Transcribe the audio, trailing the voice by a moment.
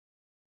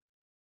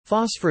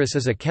Phosphorus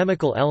is a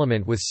chemical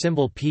element with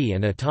symbol P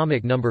and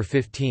atomic number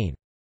 15.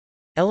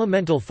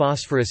 Elemental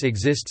phosphorus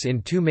exists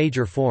in two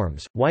major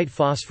forms, white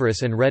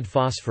phosphorus and red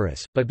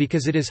phosphorus, but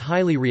because it is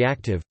highly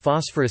reactive,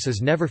 phosphorus is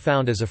never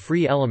found as a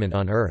free element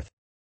on Earth.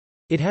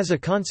 It has a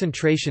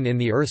concentration in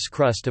the Earth's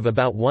crust of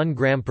about 1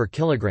 gram per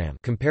kilogram,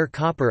 compare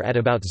copper at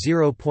about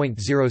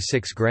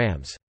 0.06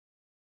 grams.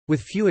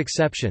 With few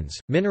exceptions,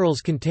 minerals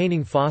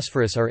containing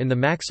phosphorus are in the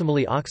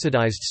maximally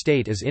oxidized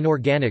state as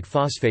inorganic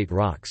phosphate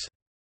rocks.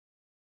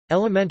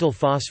 Elemental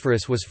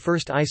phosphorus was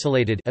first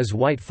isolated as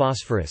white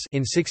phosphorus in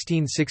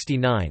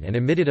 1669 and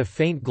emitted a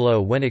faint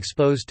glow when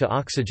exposed to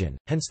oxygen,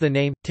 hence the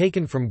name,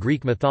 taken from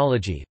Greek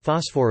mythology,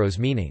 phosphoros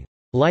meaning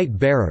light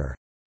bearer,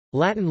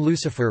 Latin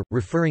Lucifer,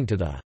 referring to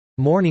the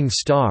morning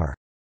star,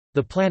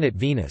 the planet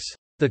Venus.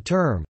 The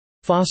term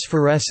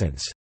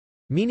phosphorescence,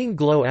 meaning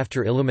glow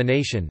after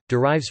illumination,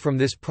 derives from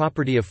this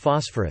property of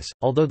phosphorus,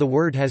 although the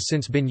word has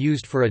since been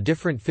used for a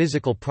different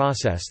physical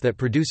process that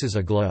produces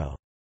a glow.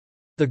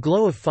 The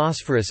glow of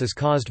phosphorus is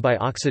caused by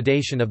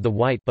oxidation of the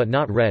white but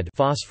not red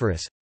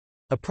phosphorus,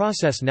 a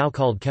process now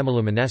called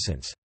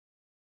chemiluminescence.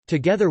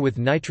 Together with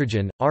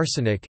nitrogen,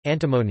 arsenic,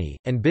 antimony,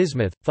 and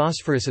bismuth,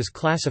 phosphorus is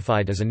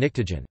classified as a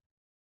pnictogen.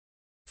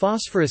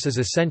 Phosphorus is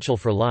essential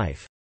for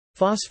life.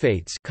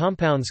 Phosphates,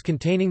 compounds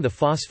containing the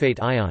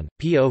phosphate ion,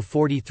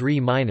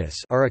 PO43-,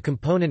 are a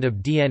component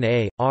of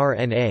DNA,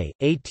 RNA,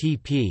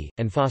 ATP,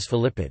 and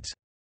phospholipids.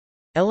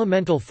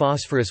 Elemental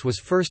phosphorus was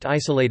first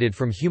isolated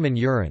from human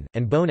urine,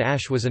 and bone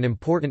ash was an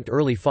important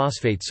early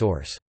phosphate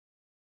source.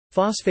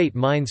 Phosphate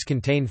mines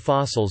contain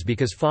fossils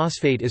because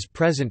phosphate is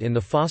present in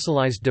the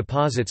fossilized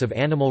deposits of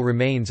animal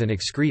remains and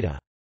excreta.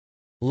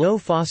 Low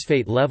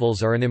phosphate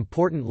levels are an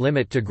important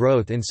limit to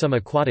growth in some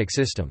aquatic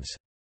systems.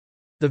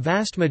 The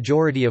vast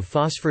majority of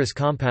phosphorus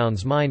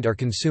compounds mined are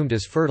consumed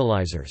as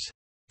fertilizers.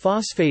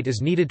 Phosphate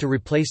is needed to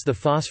replace the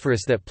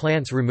phosphorus that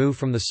plants remove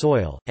from the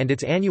soil, and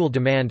its annual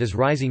demand is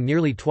rising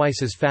nearly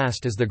twice as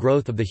fast as the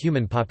growth of the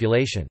human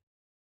population.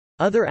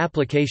 Other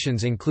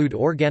applications include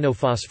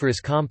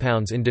organophosphorus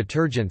compounds in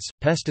detergents,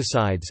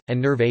 pesticides, and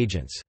nerve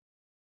agents.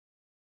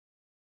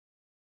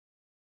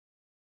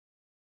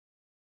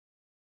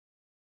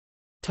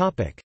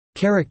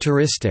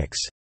 Characteristics.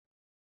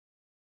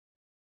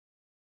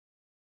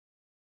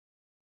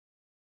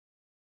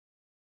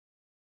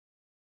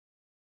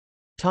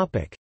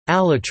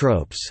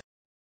 Allotropes.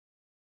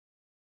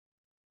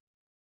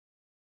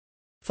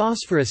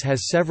 Phosphorus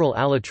has several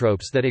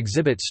allotropes that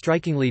exhibit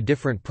strikingly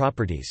different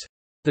properties.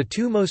 The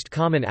two most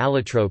common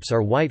allotropes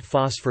are white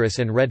phosphorus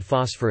and red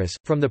phosphorus.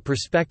 From the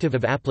perspective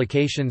of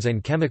applications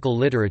and chemical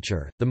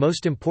literature, the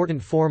most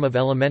important form of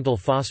elemental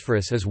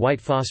phosphorus is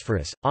white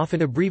phosphorus,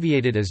 often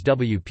abbreviated as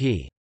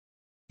WP.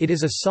 It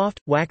is a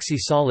soft, waxy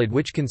solid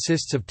which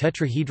consists of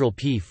tetrahedral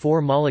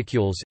P4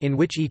 molecules, in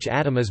which each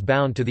atom is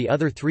bound to the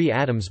other three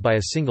atoms by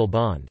a single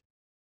bond.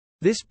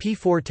 This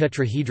P4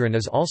 tetrahedron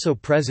is also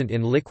present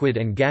in liquid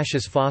and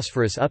gaseous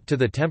phosphorus up to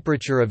the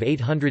temperature of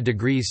 800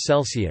 degrees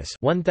Celsius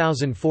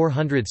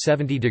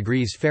 (1470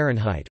 degrees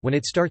Fahrenheit) when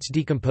it starts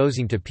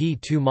decomposing to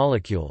P2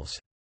 molecules.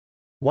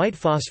 White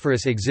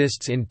phosphorus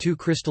exists in two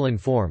crystalline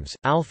forms,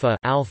 alpha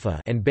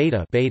and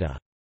beta.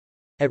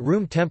 At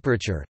room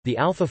temperature, the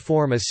alpha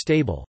form is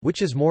stable,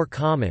 which is more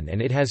common,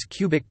 and it has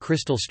cubic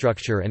crystal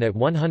structure, and at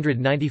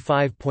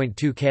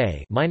 195.2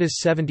 K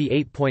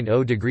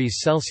 (-78.0 degrees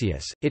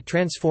Celsius), it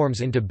transforms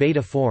into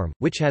beta form,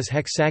 which has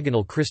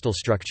hexagonal crystal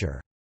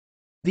structure.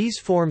 These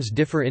forms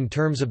differ in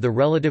terms of the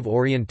relative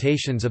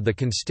orientations of the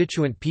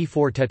constituent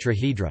P4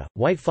 tetrahedra.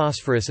 White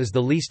phosphorus is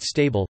the least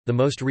stable, the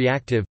most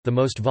reactive, the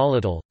most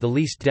volatile, the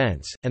least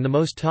dense, and the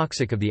most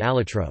toxic of the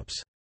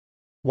allotropes.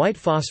 White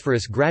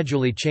phosphorus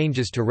gradually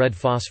changes to red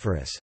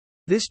phosphorus.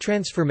 This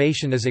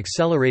transformation is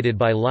accelerated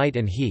by light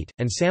and heat,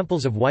 and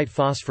samples of white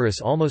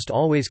phosphorus almost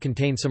always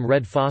contain some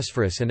red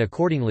phosphorus and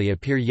accordingly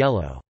appear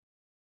yellow.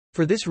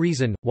 For this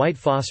reason, white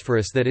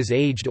phosphorus that is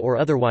aged or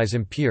otherwise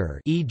impure,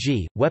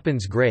 e.g.,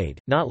 weapons grade,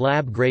 not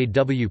lab grade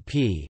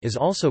WP, is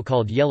also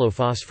called yellow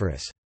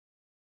phosphorus.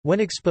 When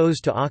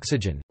exposed to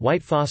oxygen,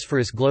 white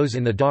phosphorus glows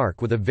in the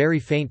dark with a very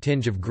faint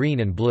tinge of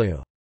green and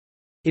blue.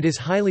 It is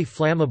highly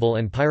flammable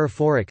and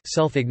pyrophoric,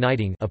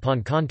 self-igniting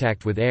upon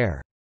contact with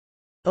air.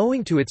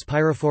 Owing to its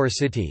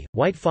pyrophoricity,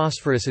 white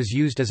phosphorus is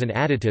used as an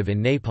additive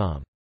in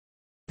napalm.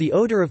 The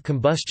odor of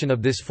combustion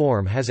of this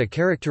form has a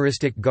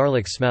characteristic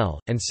garlic smell,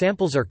 and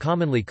samples are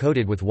commonly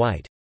coated with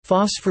white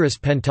phosphorus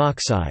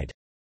pentoxide,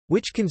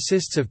 which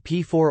consists of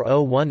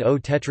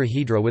P4O10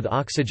 tetrahedra with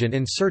oxygen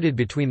inserted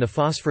between the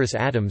phosphorus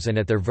atoms and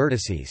at their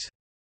vertices.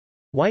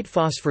 White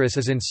phosphorus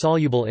is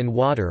insoluble in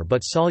water but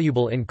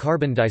soluble in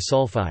carbon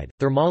disulfide.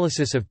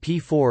 Thermolysis of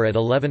P4 at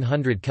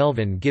 1100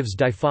 Kelvin gives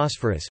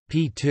diphosphorus,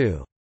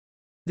 P2.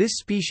 This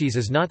species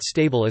is not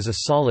stable as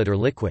a solid or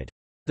liquid.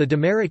 The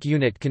dimeric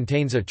unit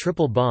contains a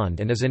triple bond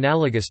and is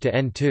analogous to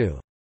N2.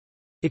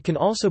 It can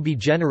also be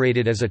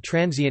generated as a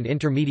transient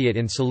intermediate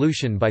in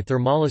solution by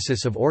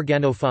thermolysis of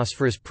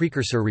organophosphorus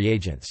precursor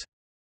reagents.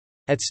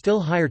 At still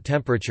higher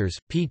temperatures,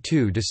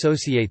 P2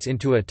 dissociates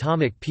into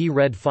atomic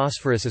P-red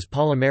phosphorus as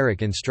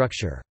polymeric in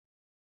structure.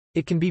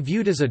 It can be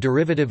viewed as a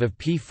derivative of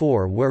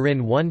P4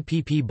 wherein one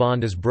pp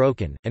bond is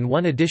broken, and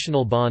one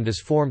additional bond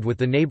is formed with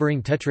the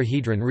neighboring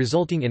tetrahedron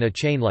resulting in a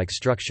chain-like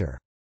structure.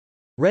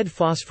 Red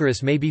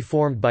phosphorus may be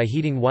formed by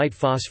heating white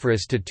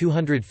phosphorus to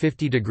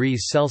 250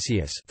 degrees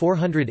Celsius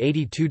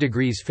 (482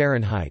 degrees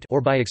Fahrenheit)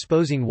 or by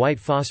exposing white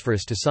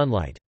phosphorus to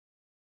sunlight.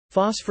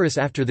 Phosphorus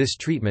after this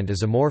treatment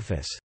is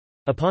amorphous.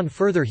 Upon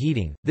further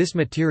heating, this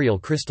material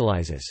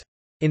crystallizes.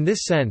 In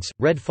this sense,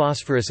 red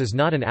phosphorus is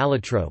not an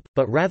allotrope,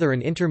 but rather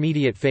an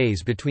intermediate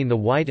phase between the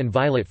white and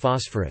violet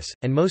phosphorus,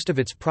 and most of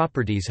its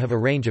properties have a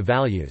range of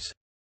values.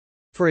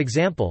 For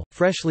example,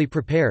 freshly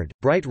prepared,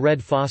 bright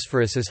red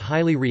phosphorus is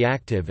highly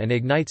reactive and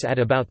ignites at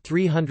about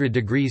 300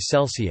 degrees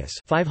Celsius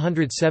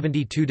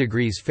 (572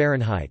 degrees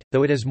Fahrenheit),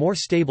 though it is more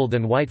stable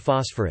than white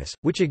phosphorus,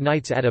 which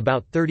ignites at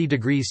about 30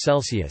 degrees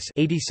Celsius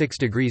 (86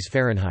 degrees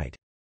Fahrenheit).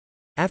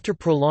 After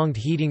prolonged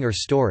heating or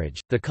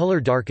storage, the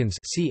color darkens,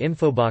 see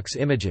infobox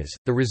images.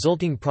 The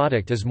resulting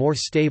product is more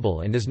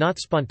stable and does not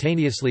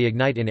spontaneously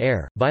ignite in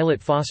air.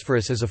 Violet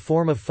phosphorus is a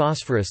form of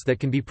phosphorus that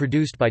can be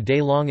produced by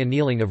day-long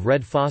annealing of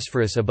red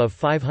phosphorus above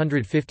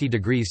 550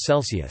 degrees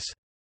Celsius.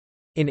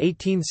 In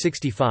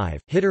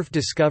 1865, Hittorf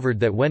discovered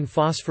that when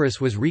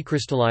phosphorus was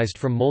recrystallized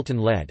from molten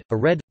lead, a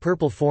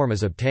red-purple form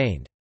is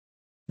obtained.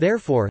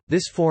 Therefore,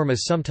 this form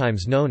is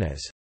sometimes known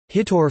as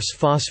Hittorf's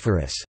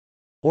phosphorus,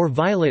 or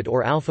violet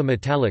or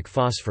alpha-metallic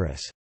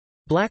phosphorus.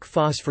 Black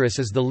phosphorus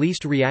is the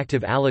least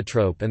reactive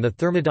allotrope and the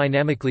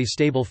thermodynamically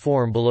stable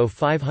form below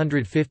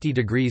 550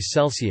 degrees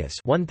Celsius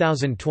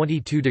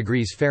 (1022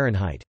 degrees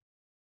Fahrenheit).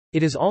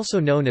 It is also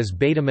known as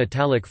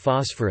beta-metallic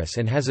phosphorus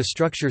and has a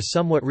structure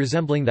somewhat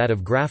resembling that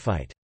of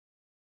graphite.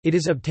 It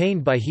is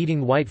obtained by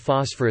heating white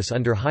phosphorus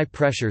under high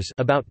pressures,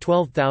 about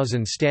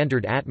 12,000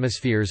 standard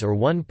atmospheres or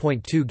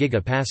 1.2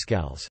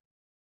 gigapascals.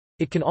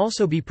 It can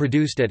also be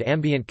produced at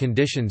ambient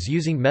conditions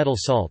using metal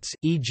salts,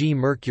 e.g.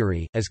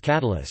 mercury, as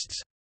catalysts.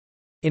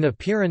 In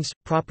appearance,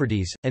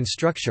 properties, and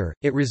structure,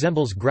 it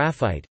resembles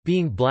graphite,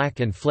 being black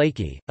and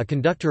flaky, a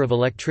conductor of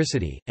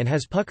electricity, and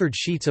has puckered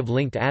sheets of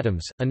linked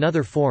atoms.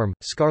 Another form,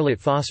 scarlet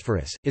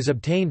phosphorus, is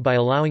obtained by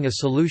allowing a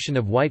solution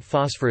of white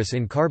phosphorus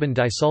in carbon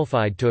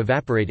disulfide to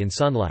evaporate in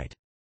sunlight.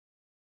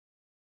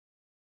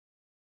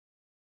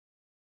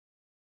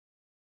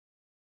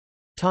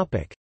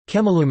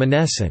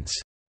 Chemiluminescence.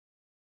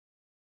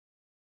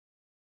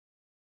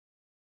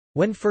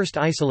 When first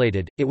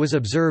isolated, it was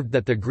observed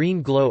that the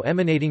green glow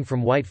emanating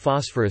from white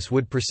phosphorus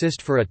would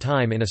persist for a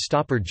time in a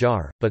stoppered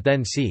jar, but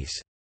then cease.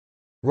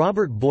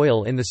 Robert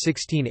Boyle in the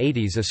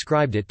 1680s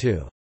ascribed it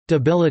to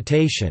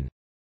debilitation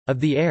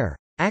of the air.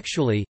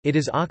 Actually, it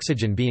is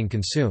oxygen being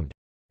consumed.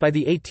 By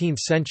the 18th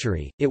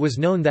century, it was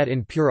known that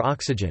in pure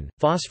oxygen,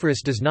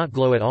 phosphorus does not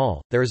glow at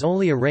all, there is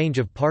only a range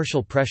of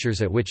partial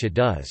pressures at which it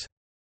does.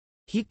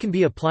 Heat can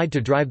be applied to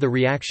drive the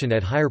reaction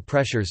at higher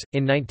pressures.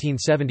 In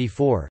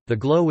 1974, the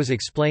glow was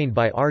explained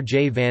by R.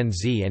 J. Van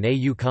Zie and A.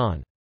 U.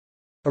 Kahn.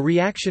 A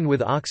reaction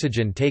with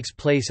oxygen takes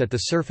place at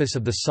the surface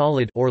of the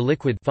solid or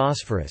liquid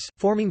phosphorus,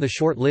 forming the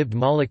short-lived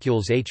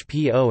molecules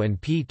HPO and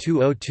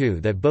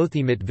P2O2 that both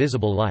emit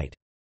visible light.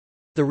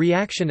 The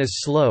reaction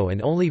is slow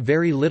and only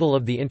very little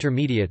of the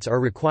intermediates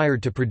are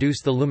required to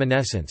produce the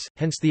luminescence,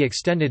 hence the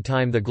extended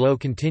time the glow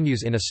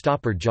continues in a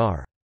stoppered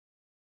jar.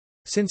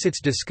 Since its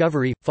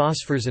discovery,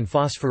 phosphors and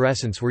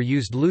phosphorescence were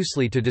used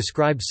loosely to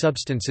describe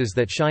substances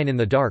that shine in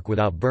the dark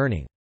without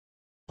burning.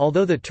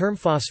 Although the term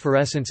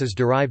phosphorescence is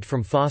derived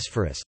from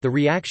phosphorus, the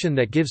reaction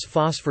that gives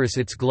phosphorus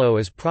its glow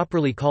is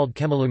properly called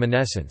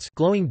chemiluminescence,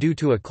 glowing due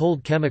to a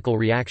cold chemical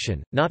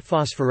reaction, not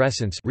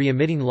phosphorescence,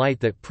 re-emitting light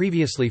that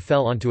previously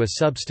fell onto a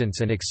substance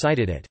and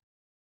excited it.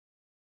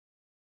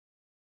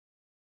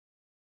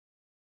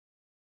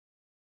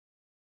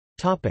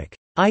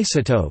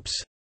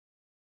 Isotopes.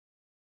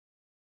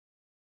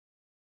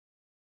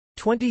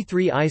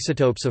 23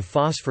 isotopes of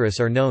phosphorus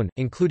are known,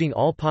 including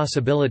all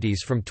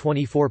possibilities from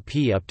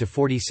 24P up to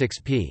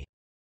 46P.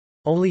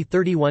 Only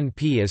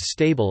 31P is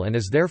stable and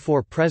is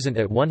therefore present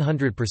at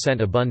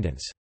 100%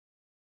 abundance.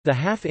 The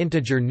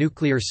half-integer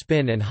nuclear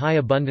spin and high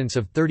abundance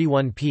of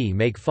 31P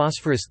make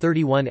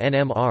phosphorus-31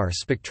 NMR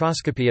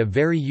spectroscopy a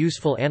very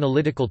useful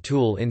analytical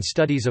tool in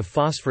studies of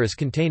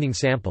phosphorus-containing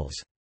samples.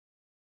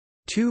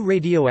 2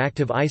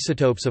 radioactive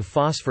isotopes of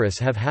phosphorus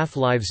have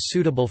half-lives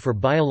suitable for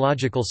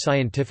biological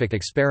scientific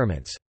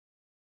experiments.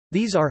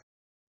 These are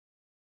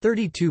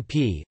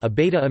 32P, a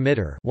beta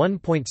emitter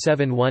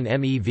 1.71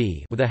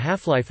 MeV with a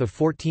half-life of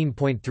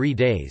 14.3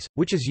 days,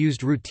 which is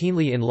used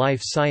routinely in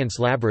life science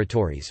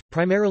laboratories,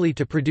 primarily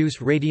to produce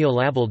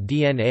radiolabeled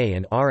DNA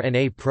and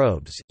RNA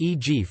probes,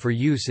 e.g. for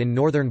use in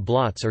northern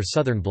blots or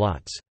southern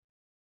blots.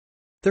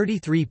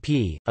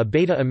 33P, a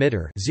beta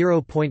emitter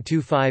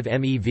 0.25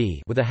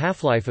 MeV with a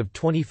half-life of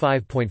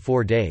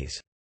 25.4 days.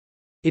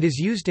 It is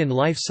used in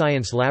life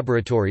science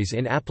laboratories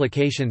in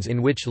applications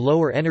in which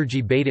lower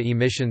energy beta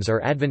emissions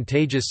are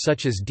advantageous,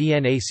 such as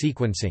DNA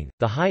sequencing.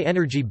 The high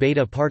energy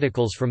beta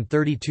particles from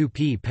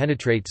 32P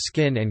penetrate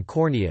skin and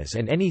corneas,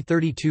 and any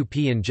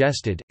 32P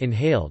ingested,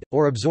 inhaled,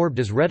 or absorbed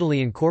is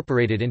readily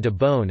incorporated into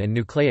bone and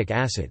nucleic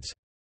acids.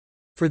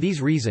 For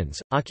these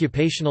reasons,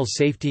 Occupational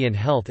Safety and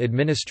Health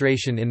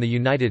Administration in the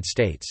United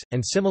States,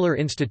 and similar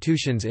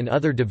institutions in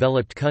other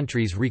developed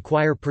countries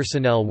require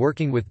personnel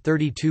working with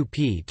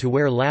 32P to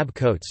wear lab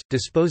coats,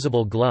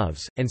 disposable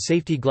gloves, and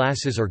safety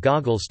glasses or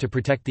goggles to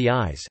protect the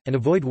eyes, and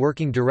avoid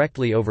working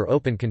directly over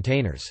open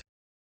containers.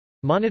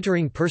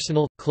 Monitoring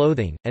personal,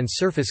 clothing, and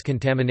surface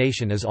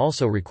contamination is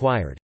also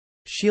required.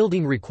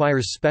 Shielding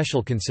requires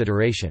special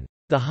consideration.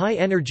 The high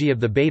energy of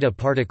the beta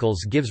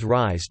particles gives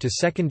rise to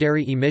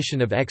secondary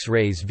emission of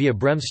X-rays via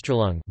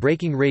Bremsstrahlung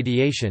breaking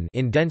radiation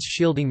in dense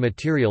shielding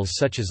materials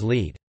such as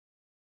lead.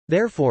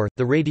 Therefore,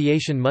 the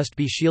radiation must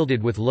be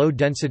shielded with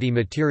low-density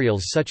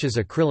materials such as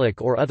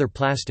acrylic or other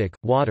plastic,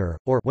 water,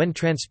 or when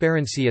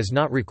transparency is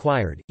not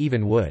required,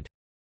 even wood.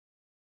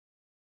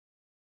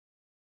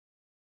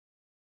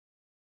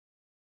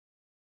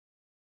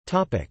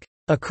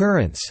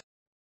 Occurrence.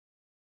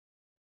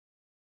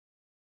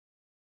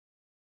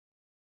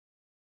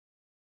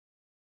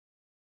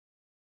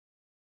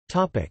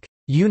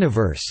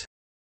 Universe.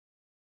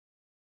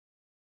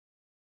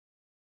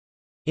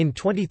 In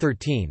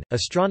 2013,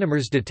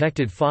 astronomers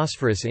detected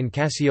phosphorus in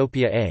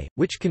Cassiopeia A,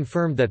 which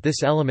confirmed that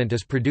this element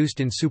is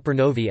produced in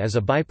supernovae as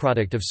a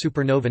byproduct of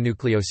supernova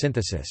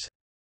nucleosynthesis.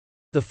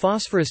 The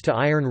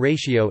phosphorus-to-iron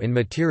ratio in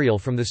material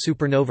from the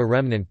supernova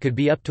remnant could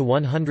be up to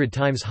 100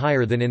 times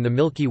higher than in the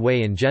Milky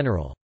Way in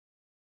general.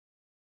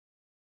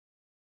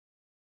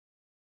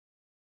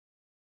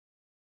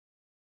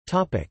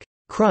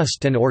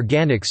 Crust and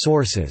organic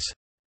sources.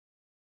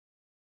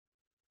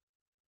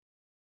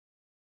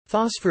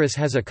 Phosphorus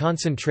has a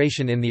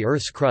concentration in the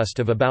Earth's crust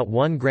of about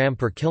 1 gram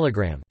per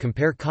kilogram,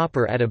 compare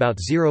copper at about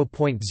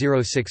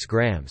 0.06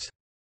 grams.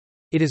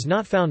 It is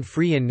not found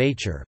free in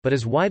nature, but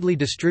is widely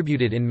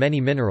distributed in many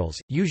minerals,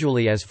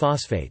 usually as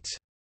phosphates.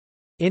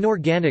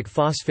 Inorganic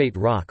phosphate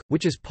rock,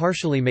 which is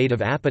partially made of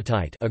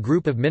apatite, a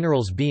group of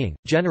minerals being,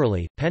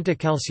 generally,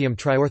 pentacalcium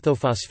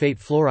triorthophosphate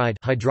fluoride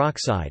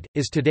hydroxide,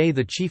 is today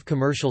the chief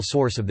commercial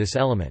source of this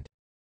element.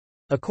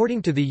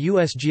 According to the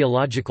U.S.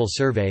 Geological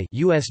Survey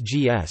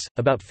 (USGS),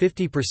 about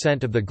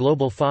 50% of the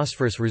global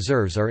phosphorus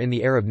reserves are in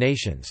the Arab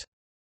nations.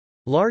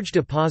 Large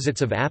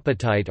deposits of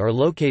apatite are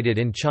located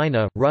in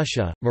China,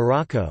 Russia,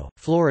 Morocco,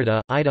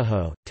 Florida,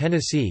 Idaho,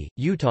 Tennessee,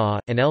 Utah,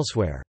 and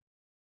elsewhere.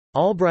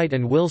 Albright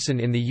and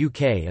Wilson in the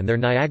UK and their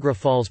Niagara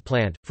Falls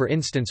plant, for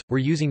instance, were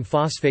using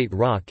phosphate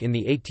rock in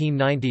the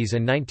 1890s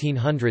and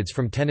 1900s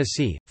from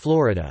Tennessee,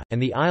 Florida,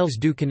 and the Isles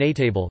du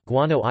Connétable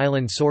guano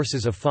island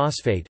sources of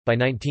phosphate. By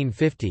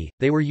 1950,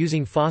 they were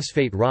using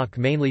phosphate rock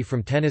mainly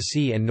from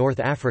Tennessee and North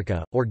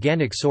Africa.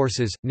 Organic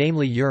sources,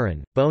 namely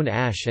urine, bone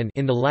ash, and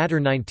in the latter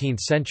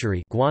 19th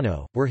century,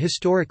 guano, were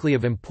historically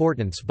of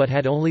importance but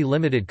had only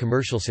limited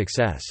commercial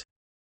success.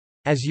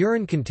 As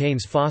urine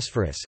contains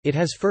phosphorus, it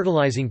has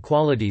fertilizing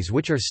qualities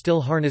which are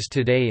still harnessed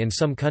today in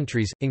some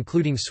countries,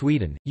 including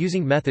Sweden,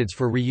 using methods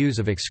for reuse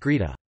of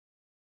excreta.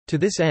 To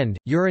this end,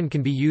 urine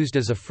can be used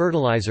as a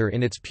fertilizer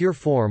in its pure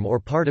form or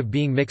part of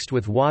being mixed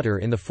with water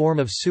in the form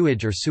of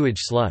sewage or sewage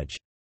sludge.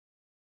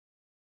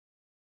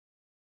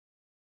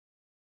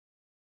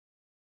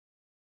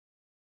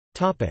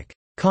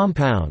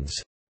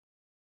 Compounds.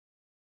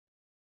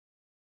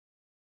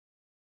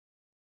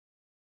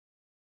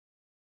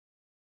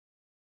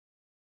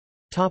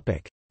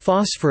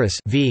 Phosphorus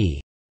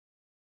V.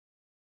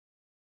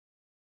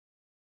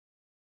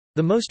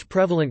 The most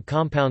prevalent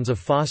compounds of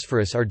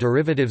phosphorus are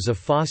derivatives of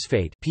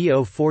phosphate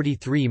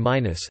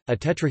PO43-, a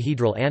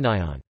tetrahedral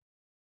anion.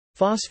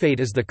 Phosphate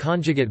is the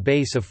conjugate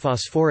base of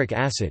phosphoric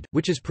acid,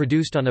 which is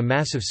produced on a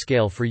massive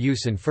scale for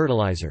use in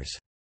fertilizers.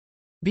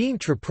 Being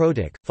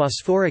triprotic,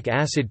 phosphoric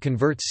acid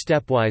converts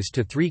stepwise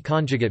to 3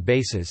 conjugate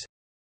bases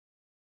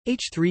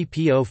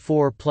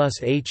H3PO4 plus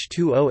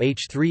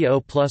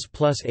H2OH3O plus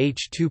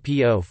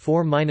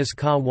H2PO4 minus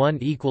Ka1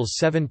 equals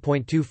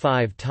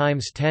 7.25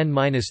 times 10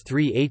 minus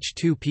 3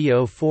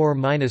 H2PO4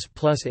 minus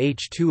plus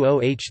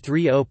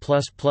H2OH3O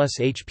plus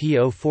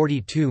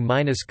HPO42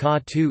 minus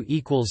Ka2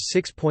 equals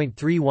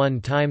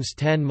 6.31 times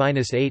 10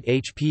 minus 8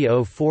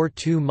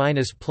 HPO42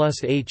 minus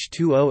plus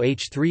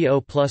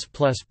H2OH3O plus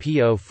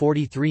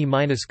PO43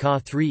 minus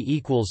Ka3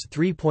 equals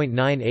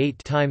 3.98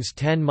 times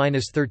 10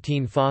 minus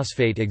 13.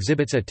 Phosphate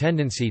exhibits a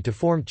tendency to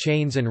form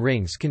chains and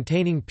rings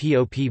containing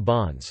POP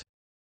bonds.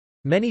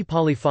 Many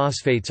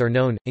polyphosphates are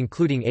known,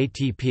 including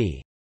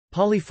ATP.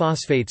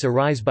 Polyphosphates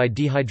arise by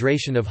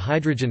dehydration of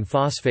hydrogen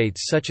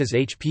phosphates such as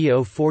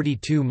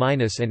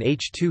HPO42- and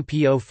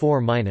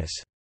H2PO4-.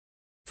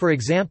 For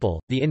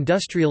example, the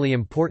industrially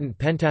important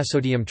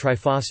pentasodium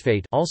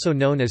triphosphate, also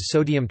known as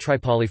sodium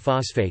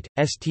tripolyphosphate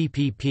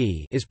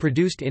 (STPP), is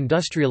produced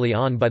industrially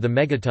by the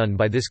megaton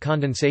by this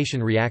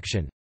condensation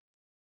reaction.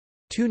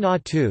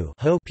 2Na2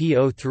 Ho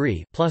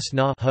PO3 plus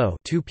Na Ho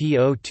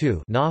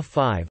 2PO2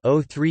 Na5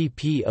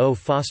 O3PO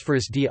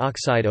phosphorus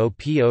dioxide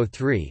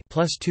OPO3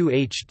 plus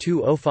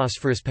 2H2O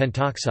phosphorus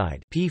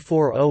pentoxide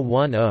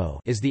P4010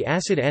 is the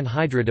acid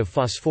anhydride of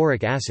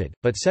phosphoric acid,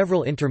 but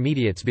several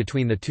intermediates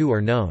between the two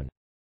are known.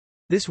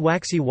 This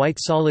waxy white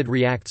solid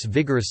reacts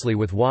vigorously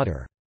with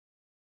water.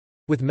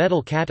 With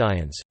metal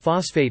cations,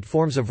 phosphate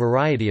forms a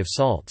variety of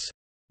salts.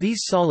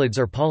 These solids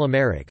are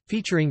polymeric,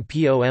 featuring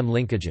POM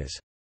linkages.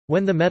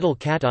 When the metal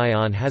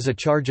cation has a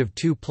charge of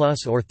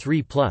 2+ or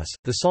 3+,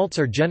 the salts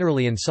are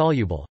generally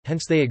insoluble,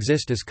 hence they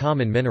exist as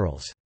common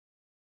minerals.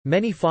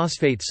 Many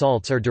phosphate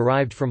salts are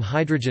derived from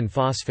hydrogen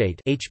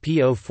phosphate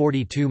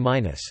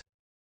HPO42-.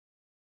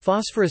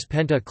 Phosphorus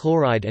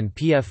pentachloride and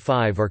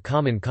PF5 are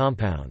common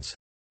compounds.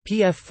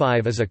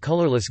 PF5 is a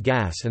colorless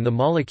gas and the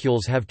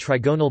molecules have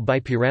trigonal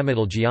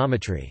bipyramidal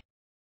geometry.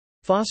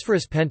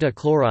 Phosphorus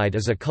pentachloride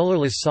is a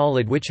colorless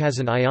solid which has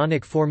an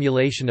ionic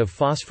formulation of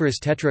phosphorus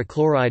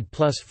tetrachloride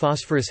plus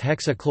phosphorus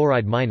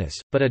hexachloride-,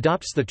 but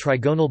adopts the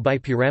trigonal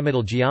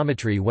bipyramidal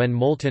geometry when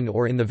molten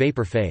or in the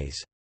vapor phase.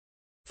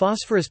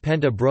 Phosphorus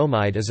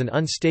pentabromide is an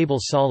unstable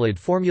solid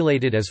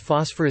formulated as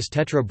phosphorus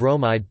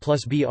tetrabromide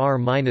plus Br-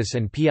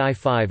 and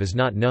Pi5 is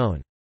not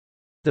known.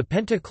 The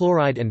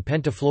pentachloride and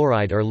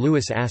pentafluoride are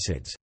Lewis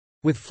acids.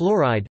 With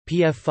fluoride,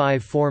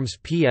 PF5 forms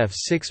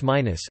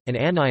PF6-, an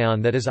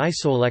anion that is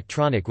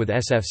isoelectronic with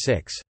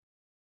SF6.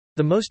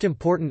 The most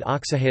important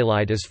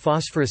oxyhalide is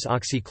phosphorus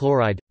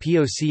oxychloride,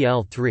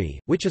 POCl3,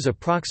 which is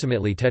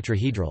approximately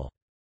tetrahedral.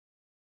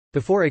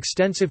 Before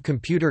extensive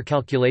computer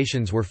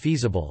calculations were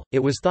feasible, it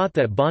was thought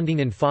that bonding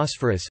in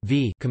phosphorus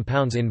V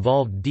compounds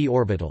involved d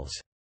orbitals.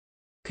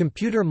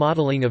 Computer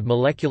modeling of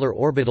molecular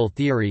orbital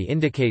theory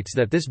indicates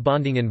that this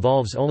bonding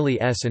involves only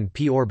s and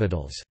p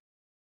orbitals.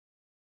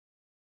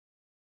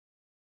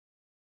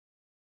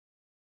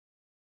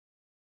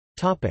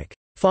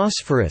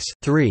 Phosphorus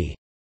 3.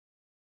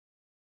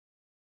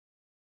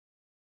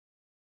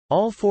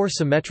 All four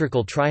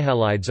symmetrical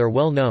trihalides are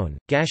well known: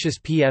 gaseous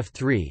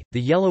PF3,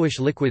 the yellowish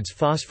liquids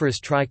phosphorus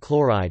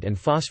trichloride and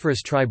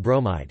phosphorus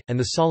tribromide, and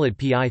the solid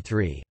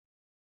Pi3.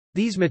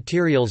 These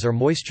materials are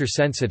moisture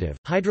sensitive,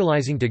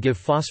 hydrolyzing to give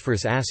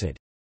phosphorus acid.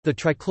 The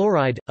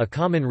trichloride, a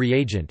common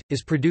reagent,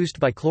 is produced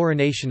by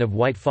chlorination of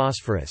white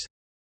phosphorus.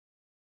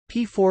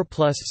 P4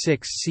 plus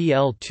 6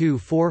 Cl2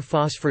 4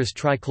 phosphorus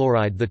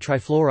trichloride. The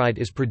trifluoride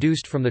is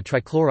produced from the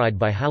trichloride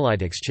by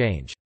halide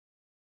exchange.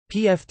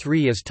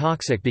 PF3 is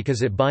toxic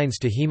because it binds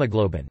to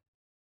hemoglobin.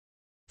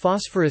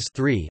 Phosphorus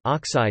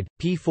oxide,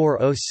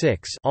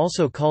 P4O6,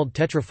 also called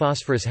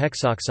tetraphosphorus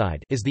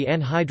hexoxide, is the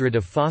anhydride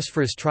of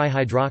phosphorus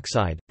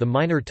trihydroxide, the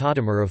minor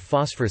tautomer of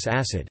phosphorus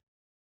acid.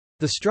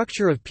 The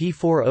structure of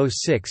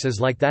P4O6 is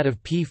like that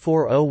of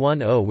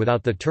P4O10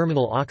 without the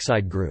terminal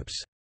oxide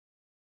groups.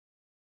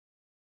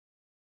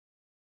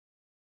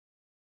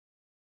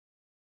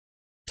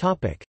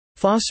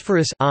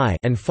 Phosphorus I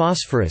and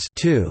phosphorus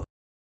II.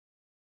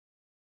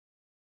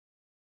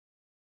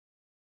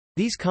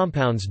 These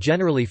compounds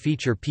generally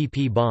feature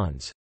pp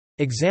bonds.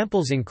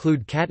 Examples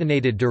include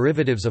catenated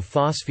derivatives of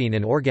phosphine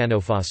and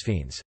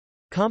organophosphines.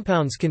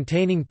 Compounds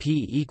containing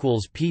p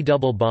equals p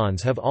double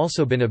bonds have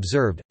also been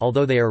observed,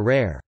 although they are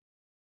rare.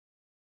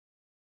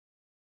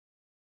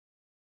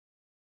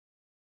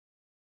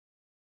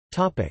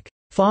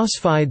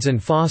 Phosphides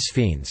and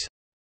phosphines.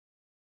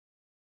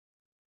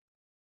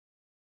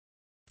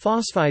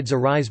 Phosphides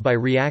arise by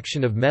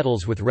reaction of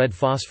metals with red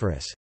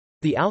phosphorus.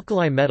 The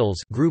alkali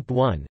metals group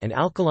 1 and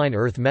alkaline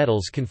earth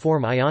metals can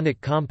form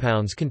ionic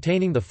compounds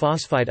containing the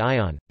phosphide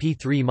ion,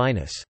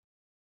 P3-.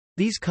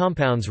 These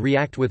compounds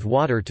react with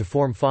water to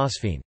form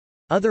phosphine.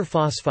 Other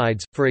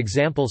phosphides, for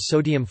example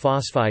sodium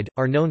phosphide,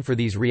 are known for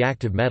these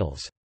reactive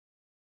metals.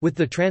 With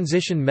the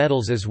transition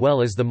metals as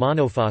well as the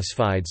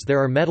monophosphides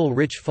there are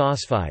metal-rich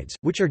phosphides,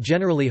 which are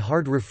generally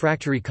hard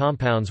refractory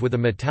compounds with a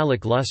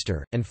metallic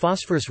luster, and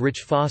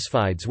phosphorus-rich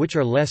phosphides which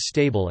are less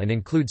stable and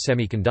include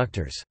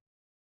semiconductors.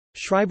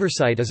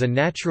 Schreibersite is a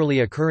naturally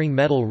occurring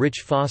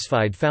metal-rich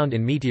phosphide found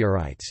in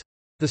meteorites.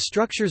 The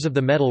structures of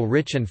the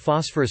metal-rich and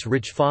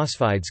phosphorus-rich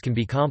phosphides can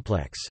be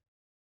complex.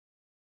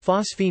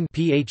 Phosphine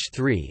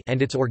pH3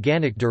 and its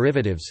organic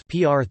derivatives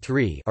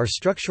PR3 are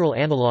structural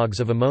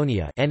analogues of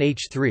ammonia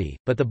NH3,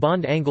 but the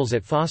bond angles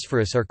at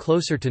phosphorus are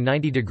closer to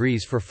 90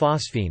 degrees for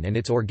phosphine and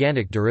its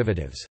organic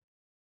derivatives.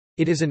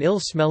 It is an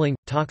ill-smelling,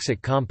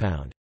 toxic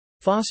compound.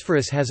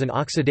 Phosphorus has an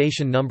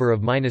oxidation number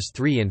of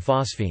 -3 in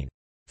phosphine.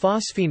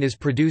 Phosphine is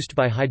produced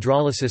by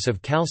hydrolysis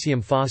of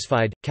calcium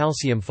phosphide,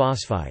 calcium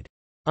phosphide.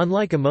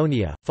 Unlike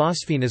ammonia,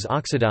 phosphine is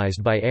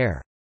oxidized by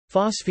air.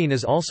 Phosphine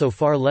is also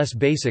far less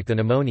basic than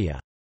ammonia.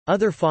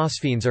 Other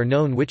phosphines are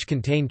known which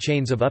contain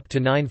chains of up to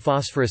 9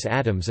 phosphorus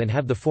atoms and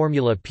have the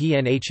formula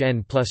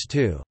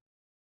PNHN+2.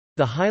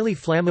 The highly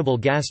flammable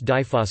gas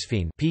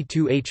diphosphine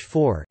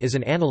P2H4 is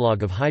an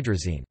analog of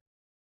hydrazine.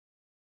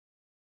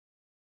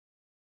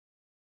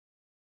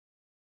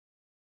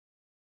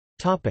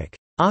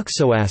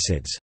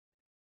 Oxoacids.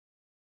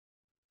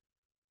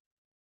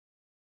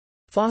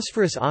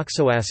 Phosphorus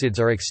oxoacids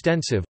are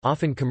extensive,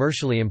 often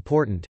commercially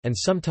important, and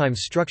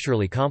sometimes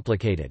structurally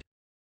complicated.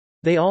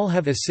 They all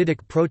have acidic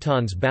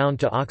protons bound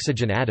to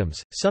oxygen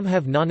atoms, some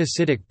have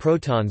non-acidic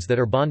protons that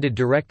are bonded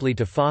directly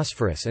to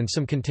phosphorus and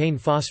some contain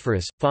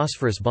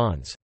phosphorus-phosphorus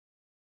bonds.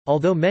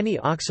 Although many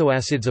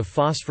oxoacids of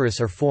phosphorus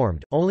are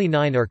formed, only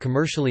 9 are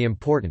commercially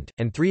important,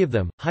 and 3 of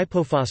them,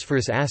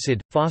 hypophosphorus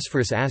acid,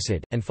 phosphorus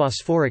acid, and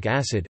phosphoric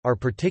acid, are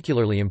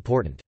particularly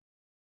important.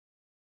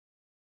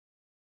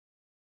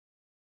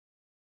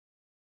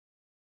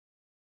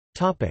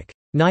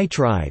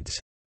 Nitrides.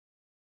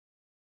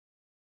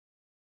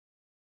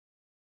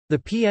 The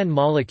PN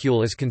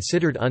molecule is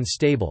considered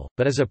unstable,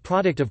 but is a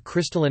product of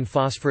crystalline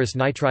phosphorus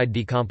nitride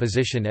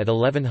decomposition at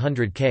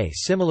 1100 K.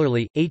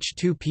 Similarly,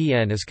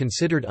 H2PN is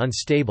considered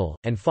unstable,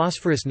 and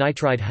phosphorus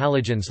nitride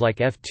halogens like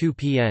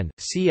F2PN,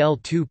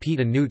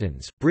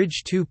 Cl2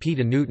 bridge 2 π,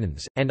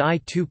 and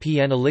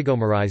I2PN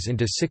oligomerize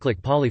into cyclic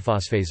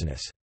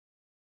polyphosphazinous.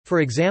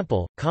 For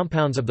example,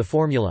 compounds of the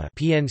formula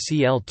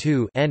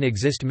PnCl2N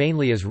exist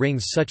mainly as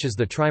rings such as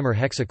the trimer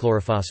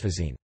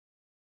hexachlorophosphazine.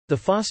 The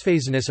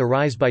phosphazinous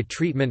arise by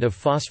treatment of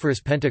phosphorus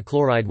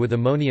pentachloride with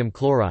ammonium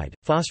chloride,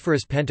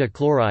 phosphorus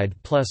pentachloride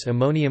plus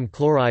ammonium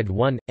chloride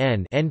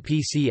 1N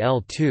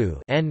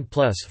NPCl2 N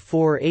plus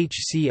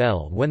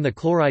 4HCl. When the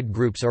chloride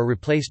groups are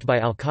replaced by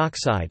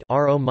alkoxide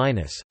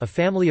RO-, a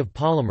family of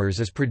polymers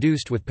is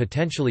produced with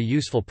potentially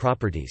useful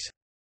properties.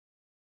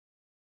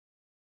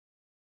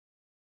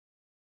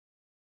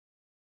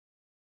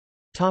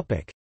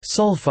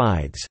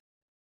 Sulfides.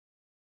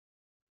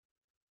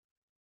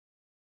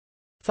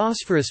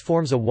 Phosphorus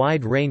forms a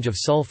wide range of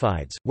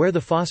sulfides, where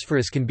the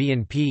phosphorus can be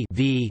in P,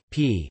 V,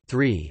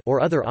 P3 or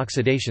other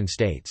oxidation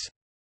states.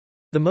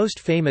 The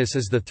most famous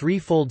is the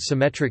three-fold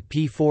symmetric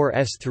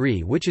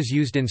P4S3, which is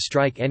used in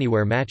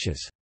strike-anywhere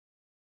matches.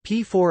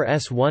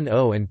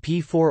 P4S10 and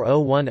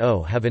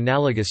P4010 have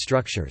analogous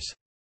structures.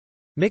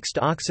 Mixed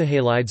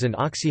oxyhalides and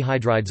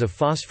oxyhydrides of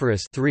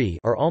phosphorus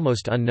are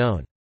almost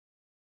unknown.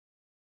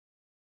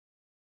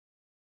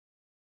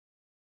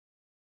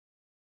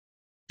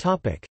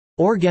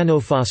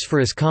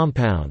 Organophosphorus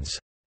compounds.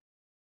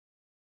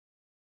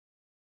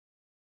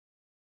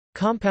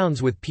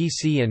 Compounds with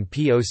PC and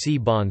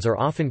POC bonds are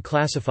often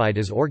classified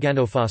as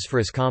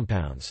organophosphorus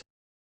compounds.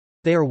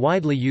 They are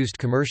widely used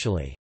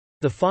commercially.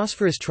 The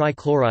phosphorus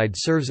trichloride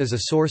serves as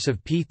a source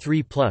of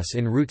P3+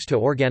 in routes to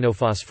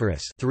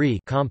organophosphorus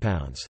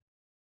compounds.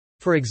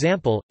 For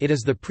example, it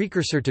is the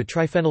precursor to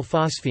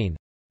triphenylphosphine.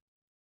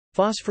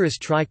 Phosphorus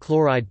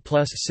trichloride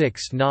plus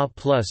 6 Na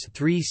plus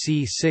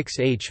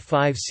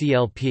 3C6H5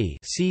 CLP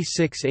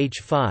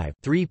C6H5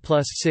 3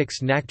 plus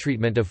 6 NAC.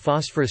 Treatment of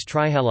phosphorus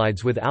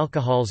trihalides with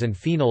alcohols and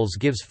phenols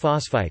gives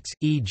phosphites,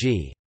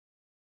 e.g.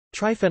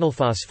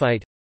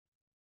 triphenylphosphite.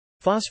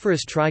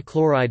 Phosphorus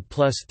trichloride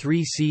plus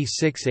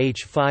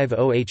 3C6H5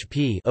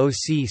 OHP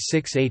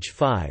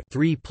OC6H5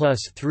 3 plus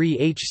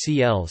 3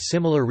 HCl.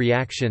 Similar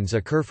reactions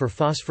occur for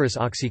phosphorus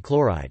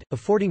oxychloride,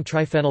 affording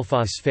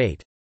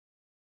triphenylphosphate.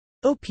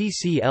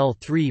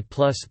 OPCl3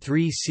 plus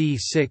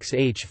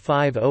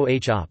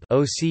 3C6H5OH OP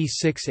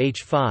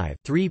OC6H5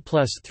 3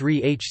 plus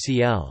 3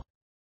 HCl.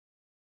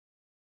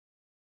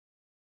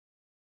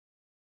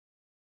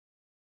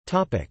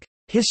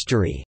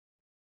 History.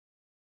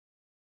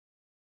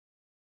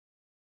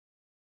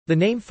 The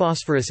name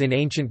Phosphorus in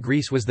ancient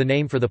Greece was the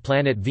name for the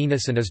planet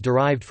Venus and is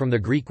derived from the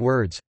Greek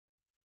words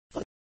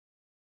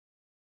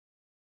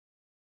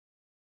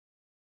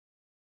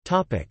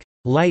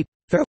light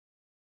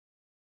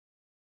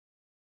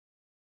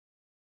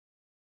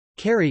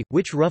carry,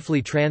 which roughly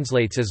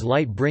translates as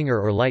light bringer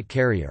or light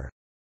carrier.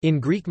 In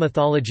Greek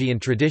mythology and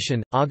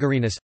tradition,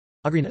 Occurrence.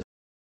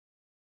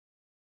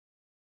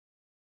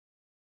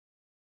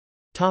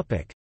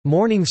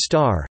 Morning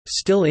star,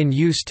 still in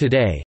use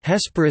today,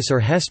 Hesperus or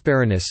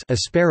Hesperinus,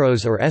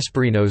 Asperos or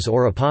Esperinos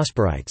or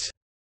Aposporites.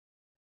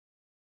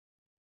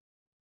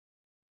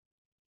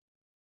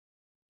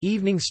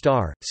 Evening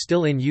star,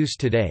 still in use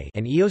today,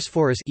 and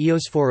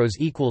Eosphoros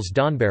equals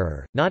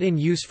dawnbearer, not in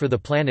use for the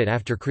planet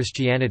after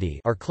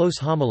Christianity, are close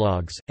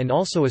homologues, and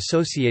also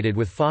associated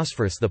with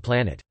Phosphorus the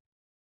planet.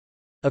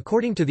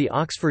 According to the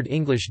Oxford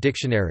English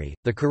Dictionary,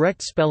 the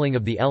correct spelling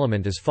of the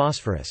element is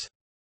phosphorus.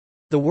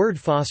 The word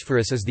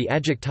phosphorus is the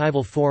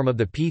adjectival form of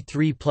the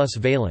P3+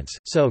 valence,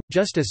 so,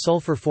 just as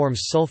sulfur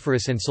forms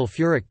sulfurous and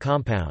sulfuric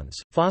compounds,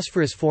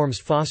 phosphorus forms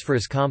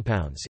phosphorus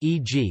compounds,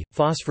 e.g.,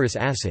 phosphorus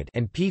acid,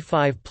 and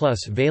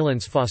P5+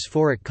 valence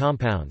phosphoric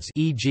compounds,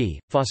 e.g.,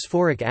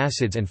 phosphoric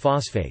acids and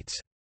phosphates.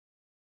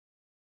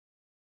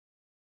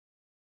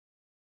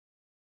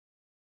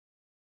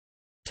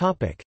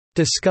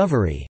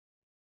 Discovery.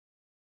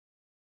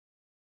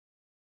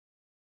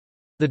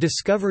 The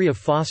discovery of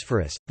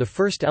phosphorus, the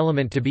first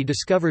element to be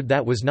discovered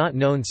that was not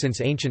known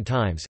since ancient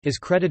times, is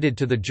credited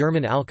to the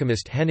German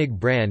alchemist Hennig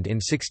Brand in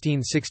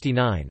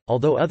 1669,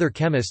 although other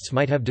chemists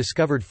might have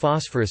discovered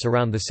phosphorus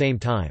around the same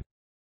time.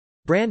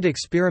 Brand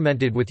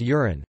experimented with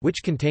urine,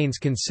 which contains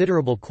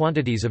considerable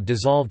quantities of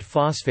dissolved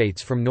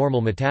phosphates from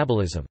normal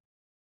metabolism.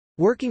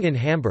 Working in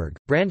Hamburg,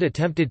 Brand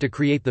attempted to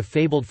create the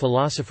fabled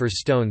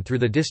philosopher's stone through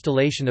the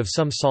distillation of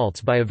some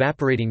salts by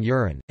evaporating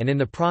urine, and in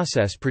the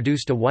process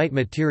produced a white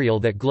material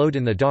that glowed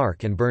in the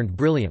dark and burned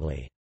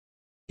brilliantly.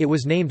 It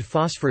was named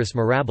Phosphorus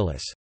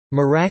mirabilis,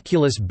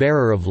 miraculous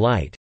bearer of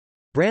light.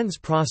 Brand's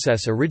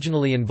process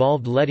originally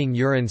involved letting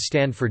urine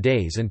stand for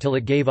days until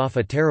it gave off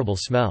a terrible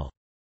smell.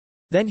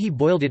 Then he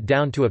boiled it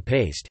down to a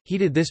paste,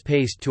 heated this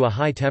paste to a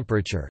high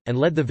temperature, and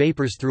led the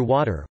vapors through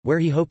water, where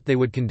he hoped they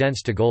would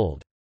condense to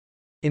gold.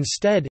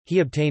 Instead, he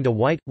obtained a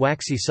white,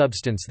 waxy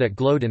substance that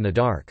glowed in the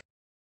dark.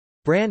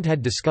 Brand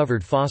had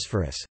discovered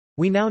phosphorus.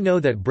 We now know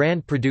that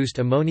Brand produced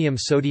ammonium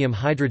sodium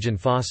hydrogen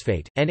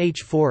phosphate,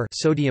 NH4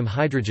 sodium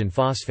hydrogen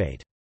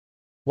phosphate.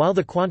 While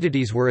the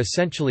quantities were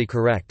essentially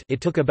correct,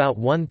 it took about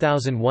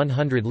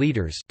 1,100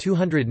 liters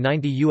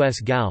 (290 US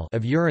gal)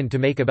 of urine to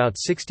make about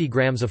 60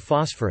 grams of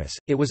phosphorus.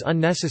 It was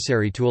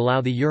unnecessary to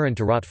allow the urine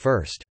to rot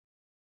first.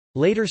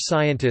 Later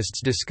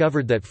scientists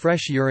discovered that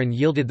fresh urine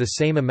yielded the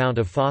same amount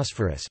of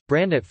phosphorus.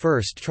 Brand at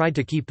first tried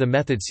to keep the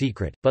method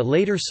secret, but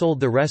later sold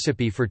the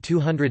recipe for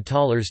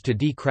 $200 to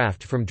D.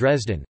 Kraft from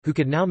Dresden, who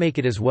could now make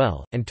it as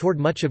well, and toured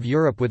much of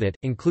Europe with it,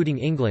 including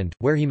England,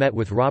 where he met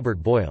with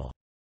Robert Boyle.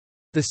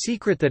 The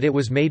secret that it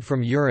was made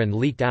from urine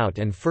leaked out,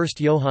 and first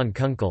Johann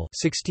Kunkel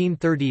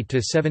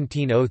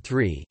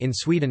 (1630–1703) in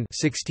Sweden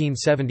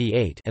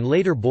 (1678) and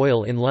later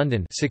Boyle in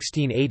London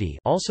 (1680)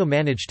 also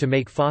managed to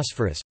make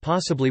phosphorus,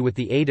 possibly with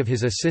the aid of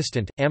his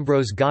assistant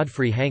Ambrose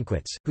Godfrey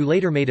Hankwitz, who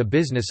later made a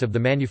business of the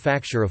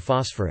manufacture of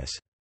phosphorus.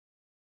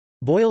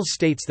 Boyle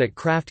states that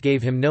Kraft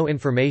gave him no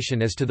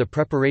information as to the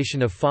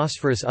preparation of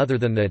phosphorus other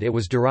than that it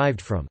was derived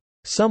from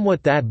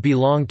somewhat that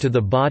belonged to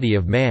the body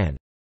of man.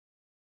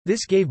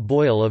 This gave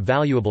Boyle a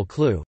valuable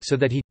clue, so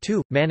that he,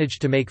 too,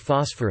 managed to make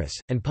phosphorus,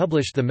 and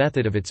published the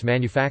method of its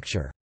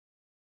manufacture.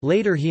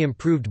 Later he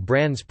improved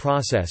Brand's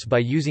process by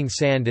using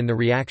sand in the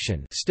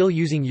reaction, still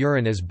using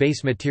urine as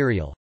base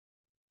material.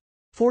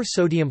 4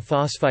 sodium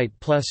phosphite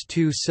plus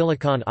 2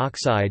 silicon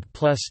oxide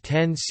plus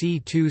 10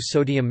 C2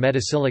 sodium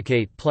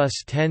metasilicate plus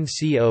 10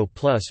 CO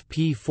plus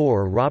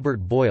P4. Robert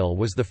Boyle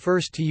was the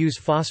first to use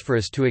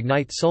phosphorus to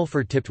ignite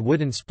sulfur-tipped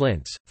wooden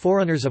splints,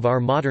 forerunners of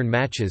our modern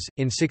matches.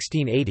 In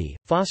 1680,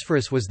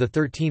 phosphorus was the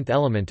 13th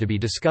element to be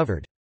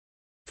discovered.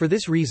 For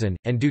this reason,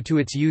 and due to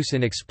its use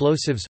in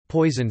explosives,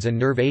 poisons and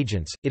nerve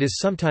agents, it is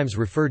sometimes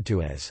referred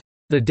to as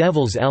the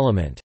devil's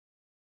element.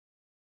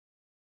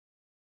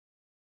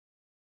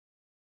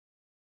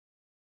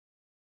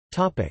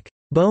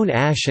 Bone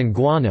ash and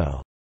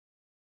guano.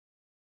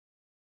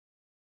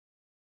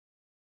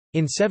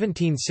 In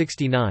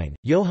 1769,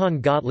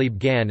 Johann Gottlieb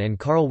Gahn and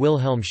Carl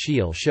Wilhelm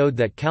Scheele showed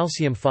that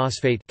calcium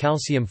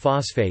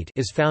phosphate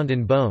is found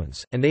in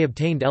bones, and they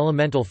obtained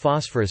elemental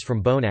phosphorus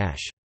from bone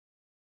ash.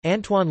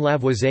 Antoine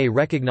Lavoisier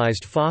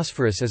recognized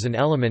phosphorus as an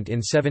element in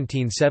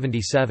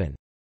 1777.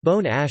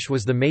 Bone ash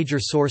was the major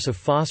source of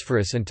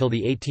phosphorus until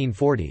the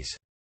 1840s.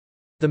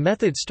 The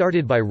method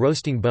started by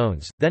roasting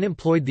bones, then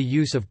employed the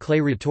use of clay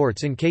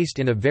retorts encased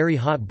in a very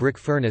hot brick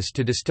furnace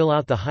to distill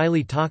out the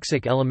highly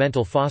toxic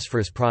elemental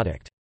phosphorus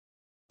product.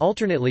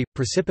 Alternately,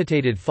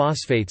 precipitated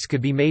phosphates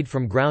could be made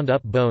from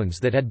ground-up bones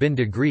that had been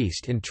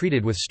degreased and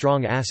treated with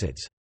strong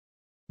acids.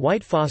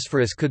 White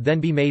phosphorus could then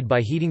be made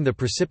by heating the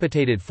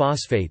precipitated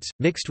phosphates,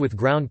 mixed with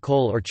ground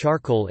coal or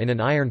charcoal in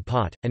an iron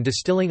pot, and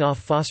distilling off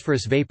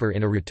phosphorus vapor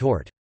in a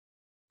retort.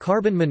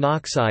 Carbon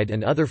monoxide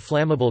and other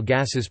flammable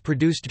gases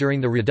produced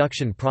during the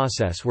reduction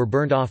process were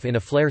burned off in a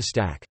flare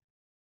stack.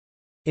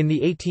 In the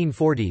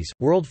 1840s,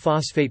 world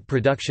phosphate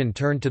production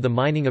turned to the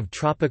mining of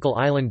tropical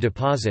island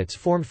deposits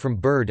formed from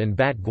bird and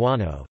bat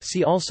guano.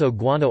 See also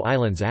Guano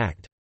Islands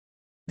Act.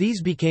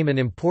 These became an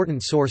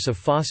important source of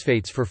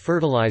phosphates for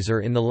fertilizer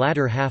in the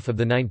latter half of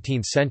the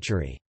 19th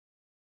century.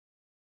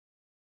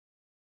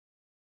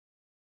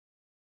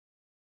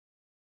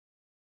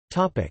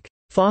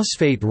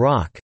 Phosphate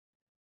rock.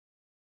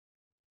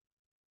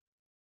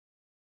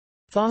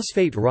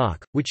 Phosphate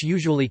rock, which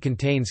usually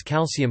contains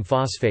calcium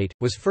phosphate,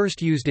 was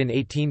first used in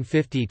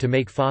 1850 to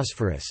make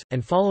phosphorus,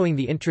 and following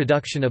the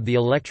introduction of the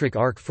electric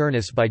arc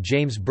furnace by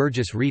James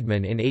Burgess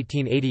Reedman in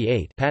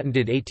 1888,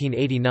 patented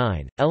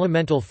 1889,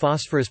 elemental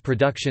phosphorus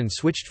production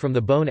switched from the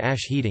bone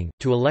ash heating,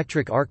 to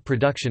electric arc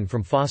production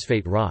from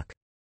phosphate rock.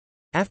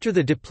 After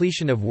the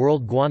depletion of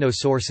world guano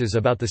sources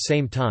about the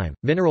same time,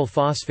 mineral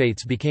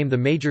phosphates became the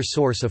major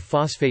source of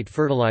phosphate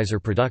fertilizer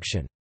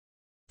production.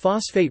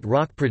 Phosphate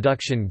rock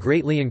production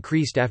greatly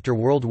increased after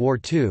World War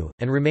II,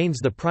 and remains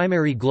the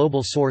primary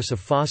global source of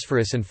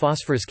phosphorus and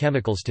phosphorus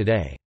chemicals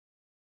today.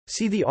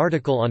 See the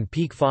article on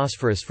peak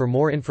phosphorus for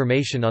more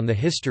information on the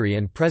history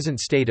and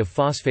present state of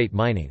phosphate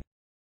mining.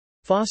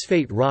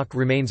 Phosphate rock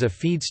remains a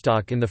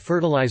feedstock in the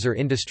fertilizer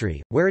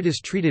industry, where it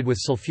is treated with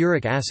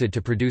sulfuric acid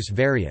to produce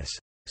various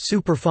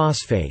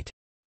superphosphate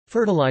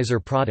fertilizer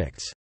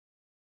products.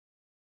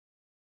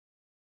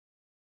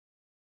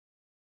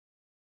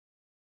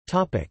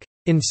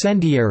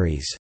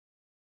 Incendiaries.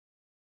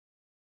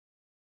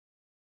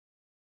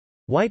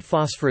 White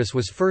phosphorus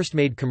was first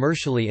made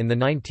commercially in the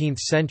 19th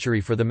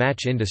century for the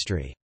match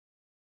industry.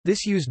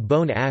 This used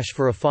bone ash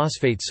for a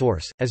phosphate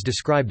source, as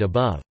described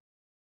above.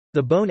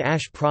 The bone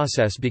ash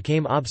process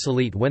became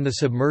obsolete when the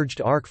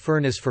submerged arc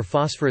furnace for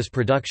phosphorus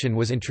production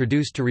was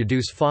introduced to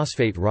reduce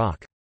phosphate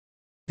rock.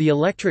 The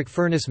electric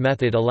furnace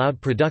method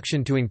allowed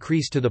production to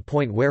increase to the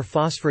point where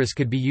phosphorus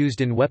could be used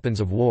in weapons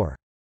of war.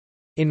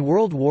 In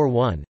World War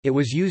I, it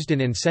was used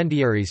in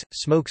incendiaries,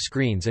 smoke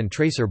screens and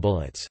tracer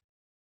bullets.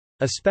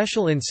 A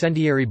special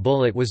incendiary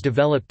bullet was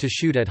developed to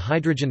shoot at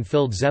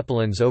hydrogen-filled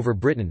zeppelins over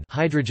Britain,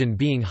 hydrogen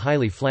being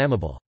highly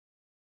flammable.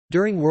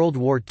 During World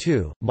War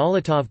II,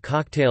 Molotov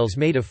cocktails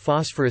made of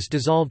phosphorus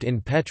dissolved in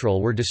petrol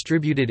were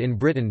distributed in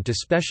Britain to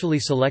specially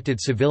selected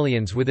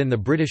civilians within the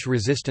British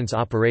resistance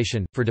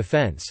operation, for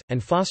defence,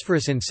 and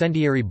phosphorus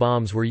incendiary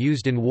bombs were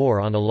used in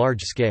war on a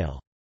large scale.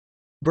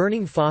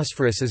 Burning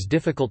phosphorus is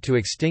difficult to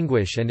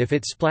extinguish, and if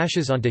it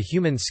splashes onto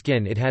human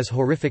skin it has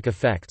horrific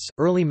effects.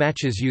 Early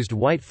matches used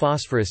white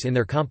phosphorus in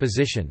their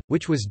composition,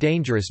 which was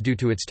dangerous due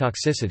to its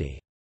toxicity.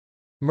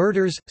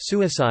 Murders,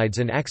 suicides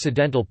and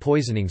accidental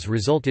poisonings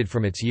resulted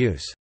from its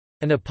use.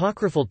 An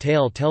apocryphal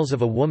tale tells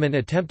of a woman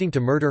attempting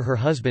to murder her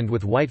husband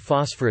with white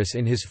phosphorus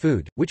in his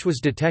food, which was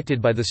detected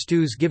by the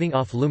stews giving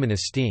off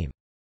luminous steam.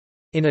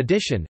 In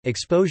addition,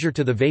 exposure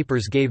to the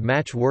vapors gave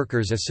match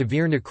workers a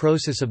severe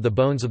necrosis of the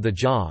bones of the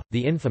jaw,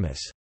 the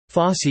infamous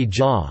phossy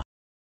jaw.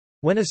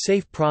 When a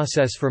safe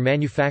process for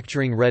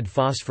manufacturing red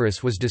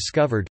phosphorus was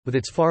discovered, with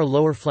its far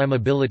lower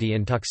flammability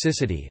and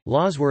toxicity,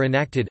 laws were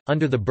enacted,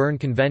 under the Berne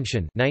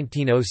Convention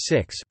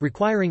 1906,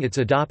 requiring its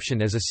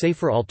adoption as a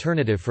safer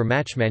alternative for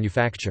match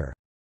manufacture.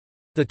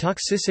 The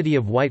toxicity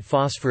of white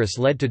phosphorus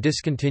led to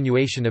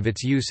discontinuation of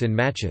its use in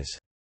matches.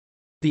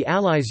 The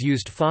Allies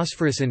used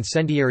phosphorus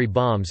incendiary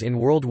bombs in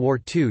World War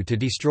II to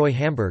destroy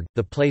Hamburg,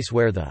 the place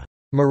where the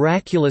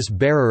 "miraculous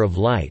bearer of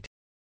light"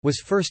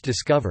 was first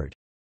discovered.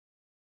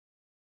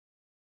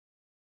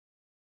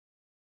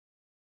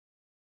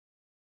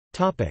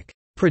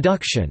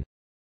 Production.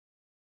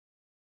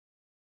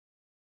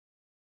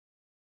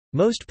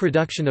 Most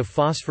production of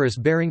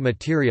phosphorus-bearing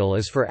material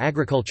is for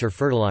agriculture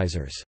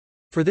fertilizers.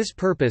 For this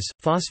purpose,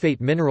 phosphate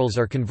minerals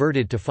are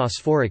converted to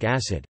phosphoric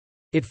acid.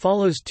 It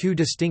follows two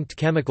distinct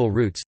chemical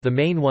routes, the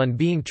main one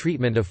being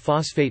treatment of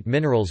phosphate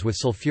minerals with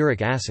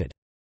sulfuric acid.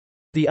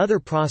 The other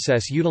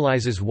process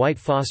utilizes white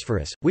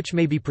phosphorus, which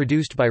may be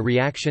produced by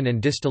reaction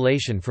and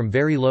distillation from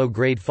very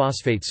low-grade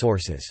phosphate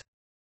sources.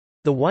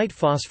 The white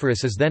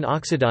phosphorus is then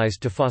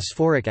oxidized to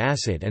phosphoric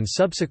acid and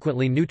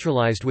subsequently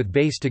neutralized with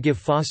base to give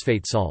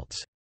phosphate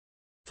salts.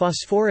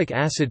 Phosphoric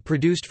acid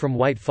produced from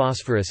white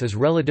phosphorus is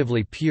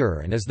relatively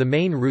pure and is the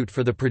main route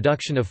for the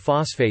production of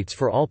phosphates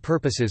for all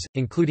purposes,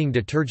 including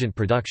detergent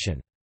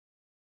production.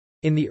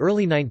 In the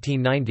early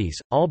 1990s,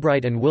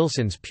 Albright and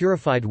Wilson's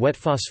purified wet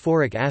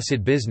phosphoric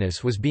acid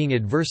business was being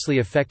adversely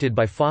affected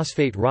by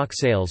phosphate rock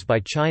sales by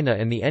China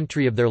and the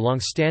entry of their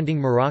long-standing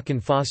Moroccan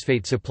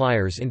phosphate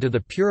suppliers into the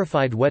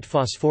purified wet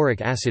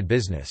phosphoric acid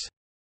business.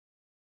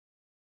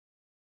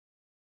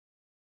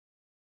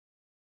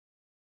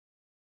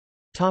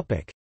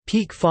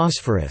 Peak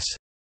phosphorus.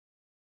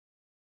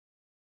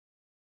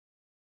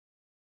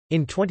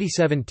 In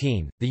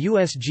 2017, the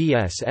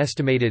USGS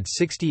estimated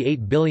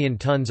 68 billion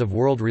tons of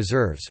world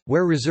reserves,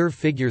 where reserve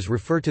figures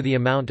refer to the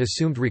amount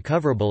assumed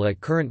recoverable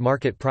at current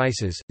market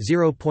prices.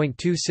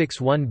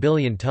 0.261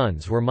 billion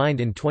tons were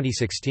mined in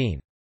 2016.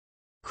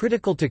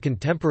 Critical to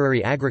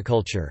contemporary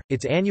agriculture,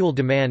 its annual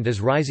demand is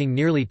rising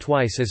nearly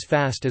twice as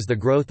fast as the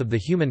growth of the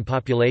human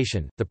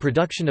population. The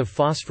production of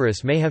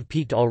phosphorus may have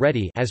peaked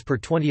already as per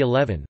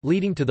 2011,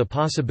 leading to the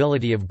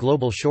possibility of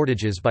global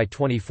shortages by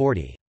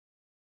 2040.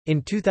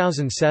 In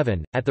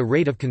 2007, at the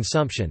rate of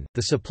consumption,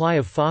 the supply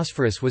of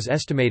phosphorus was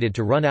estimated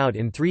to run out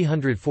in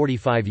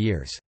 345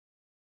 years.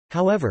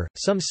 However,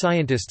 some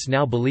scientists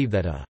now believe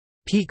that a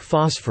peak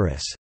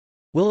phosphorus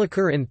will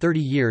occur in 30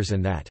 years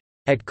and that,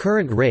 at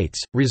current rates,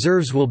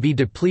 reserves will be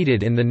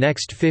depleted in the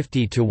next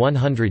 50 to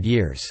 100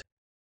 years.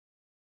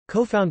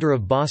 Co-founder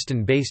of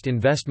Boston-based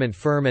investment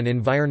firm and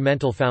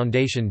environmental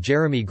foundation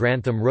Jeremy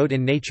Grantham wrote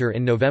in Nature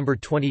in November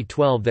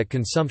 2012 that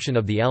consumption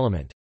of the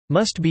element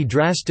must be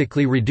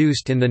drastically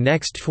reduced in the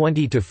next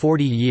 20 to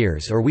 40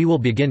 years or we will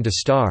begin to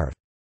starve.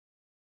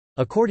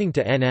 According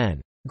to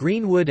N.N.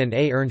 Greenwood and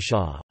A.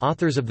 Earnshaw,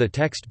 authors of the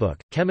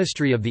textbook,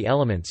 Chemistry of the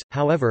Elements,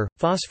 however,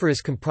 phosphorus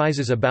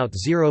comprises about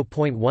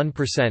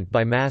 0.1%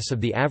 by mass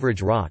of the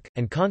average rock,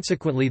 and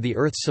consequently the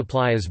Earth's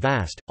supply is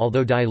vast,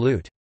 although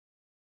dilute.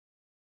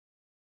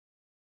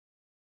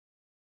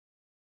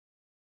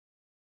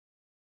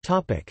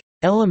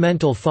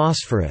 Elemental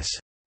phosphorus.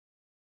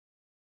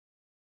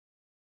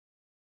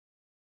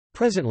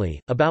 Presently,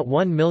 about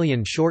 1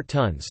 million short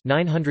tons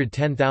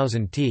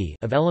 910,000 t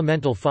of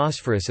elemental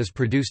phosphorus is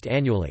produced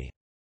annually.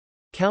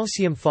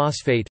 Calcium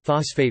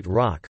phosphate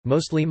rock,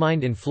 mostly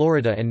mined in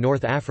Florida and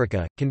North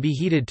Africa, can be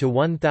heated to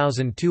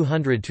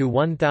 1,200 to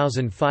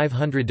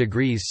 1,500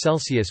 degrees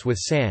Celsius with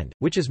sand,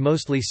 which is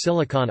mostly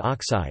silicon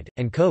oxide,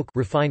 and coke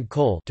refined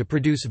coal to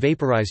produce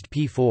vaporized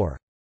P4.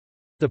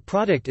 The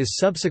product is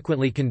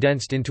subsequently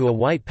condensed into a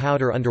white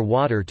powder under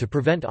water to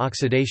prevent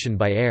oxidation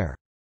by air.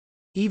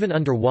 Even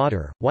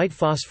underwater, white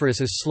phosphorus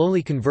is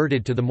slowly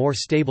converted to the more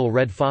stable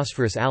red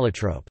phosphorus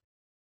allotrope.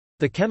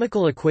 The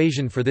chemical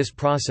equation for this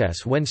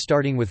process when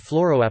starting with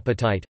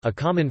fluoroapatite, a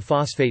common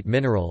phosphate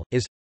mineral,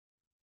 is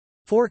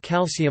 4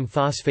 calcium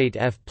phosphate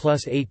F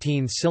plus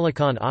 18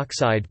 silicon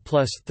oxide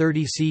plus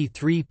 30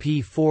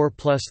 C3P4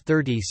 plus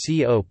 30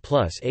 CO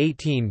plus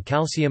 18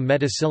 calcium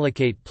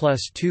metasilicate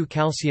plus 2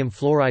 calcium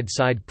fluoride.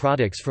 Side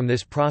products from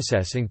this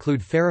process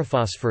include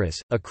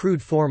ferrophosphorus, a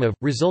crude form of,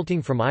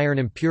 resulting from iron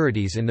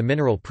impurities in the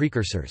mineral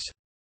precursors.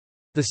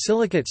 The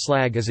silicate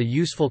slag is a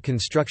useful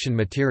construction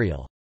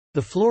material.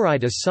 The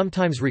fluoride is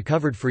sometimes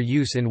recovered for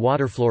use in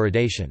water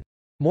fluoridation.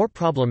 More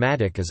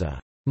problematic is a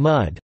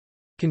mud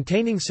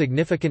containing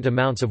significant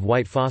amounts of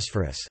white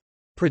phosphorus.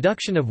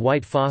 Production of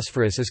white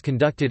phosphorus is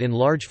conducted in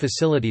large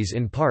facilities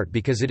in part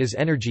because it is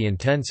energy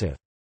intensive.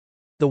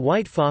 The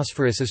white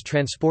phosphorus is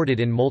transported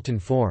in molten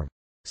form.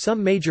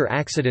 Some major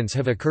accidents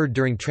have occurred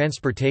during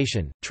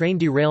transportation. Train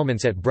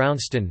derailments at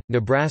Brownston,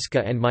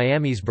 Nebraska and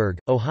Miamisburg,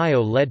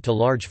 Ohio led to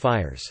large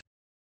fires.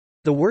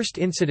 The worst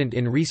incident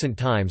in recent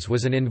times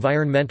was an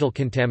environmental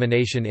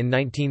contamination in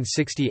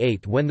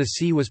 1968 when the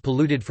sea was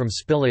polluted from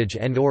spillage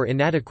and/or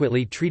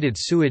inadequately treated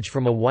sewage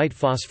from a white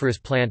phosphorus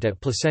plant at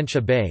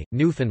Placentia Bay,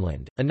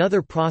 Newfoundland.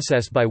 Another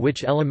process by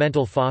which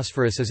elemental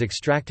phosphorus is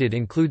extracted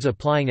includes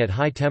applying at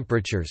high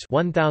temperatures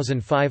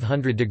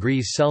 1500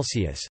 degrees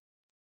Celsius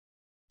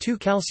 2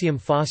 calcium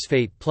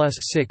phosphate plus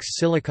 6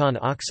 silicon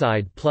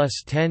oxide plus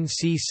 10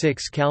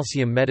 C6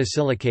 calcium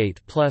metasilicate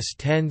plus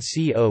 10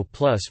 CO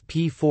plus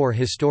P4.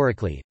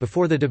 Historically,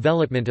 before the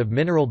development of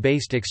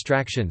mineral-based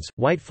extractions,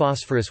 white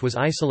phosphorus was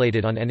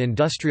isolated on an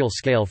industrial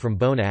scale from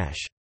bone ash.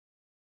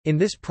 In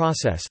this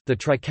process, the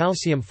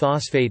tricalcium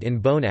phosphate in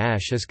bone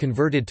ash is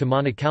converted to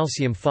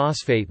monocalcium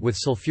phosphate with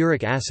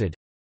sulfuric acid,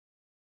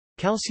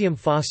 calcium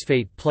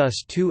phosphate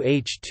plus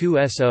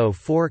 2H2SO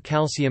 4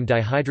 calcium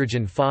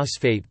dihydrogen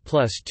phosphate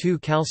plus 2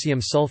 calcium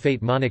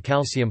sulfate.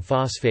 Monocalcium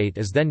phosphate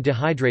is then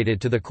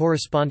dehydrated to the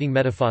corresponding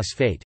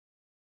metaphosphate.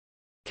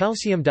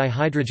 Calcium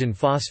dihydrogen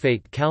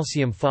phosphate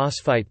calcium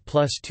phosphite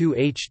plus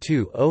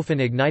 2H2 often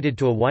ignited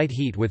to a white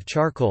heat with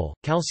charcoal.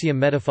 Calcium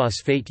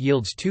metaphosphate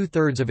yields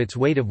 2/3 of its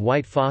weight of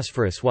white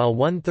phosphorus while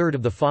 1/3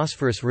 of the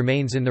phosphorus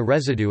remains in the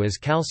residue as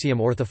calcium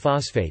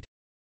orthophosphate.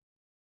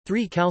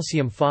 3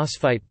 calcium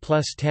phosphite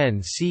plus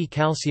 10 C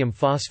calcium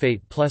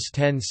phosphate plus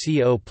 10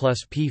 CO plus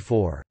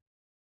P4.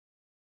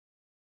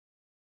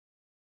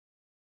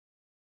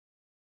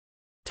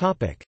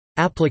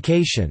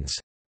 Applications.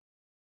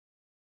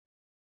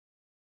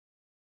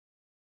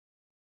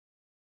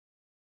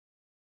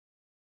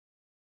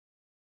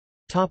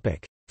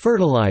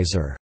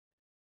 Fertilizer.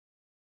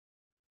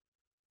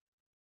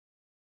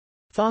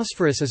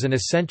 Phosphorus is an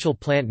essential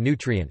plant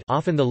nutrient,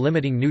 often the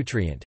limiting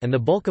nutrient, and the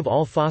bulk of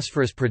all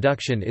phosphorus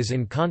production is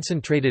in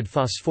concentrated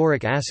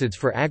phosphoric acids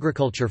for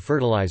agriculture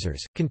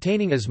fertilizers,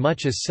 containing as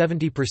much as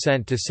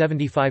 70% to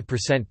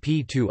 75%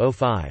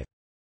 P2O5.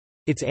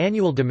 Its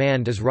annual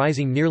demand is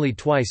rising nearly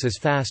twice as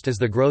fast as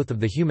the growth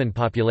of the human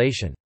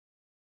population.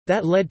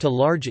 That led to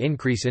large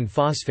increase in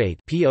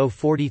phosphate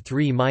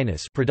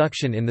PO43-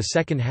 production in the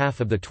second half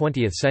of the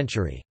 20th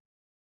century.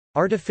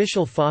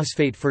 Artificial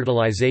phosphate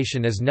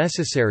fertilization is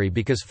necessary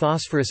because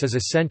phosphorus is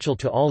essential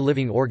to all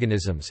living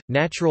organisms.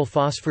 Natural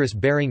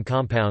phosphorus-bearing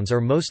compounds are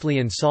mostly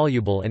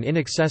insoluble and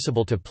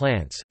inaccessible to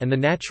plants, and the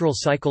natural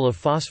cycle of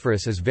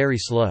phosphorus is very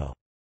slow.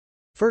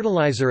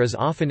 Fertilizer is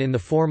often in the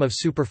form of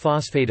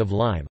superphosphate of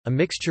lime, a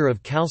mixture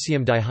of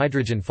calcium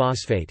dihydrogen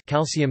phosphate,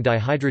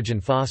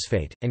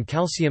 and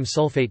calcium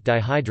sulfate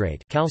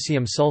dihydrate,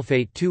 calcium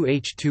sulfate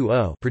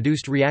 2H2O,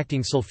 produced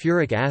reacting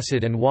sulfuric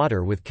acid and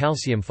water with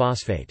calcium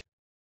phosphate.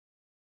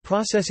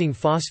 Processing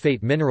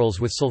phosphate minerals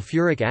with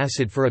sulfuric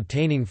acid for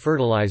obtaining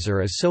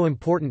fertilizer is so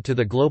important to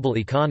the global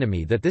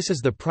economy that this is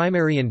the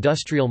primary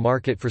industrial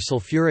market for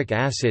sulfuric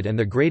acid and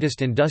the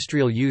greatest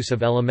industrial use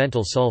of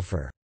elemental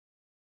sulfur.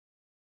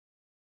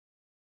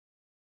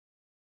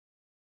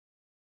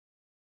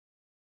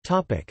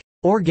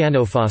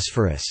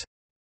 Organophosphorus.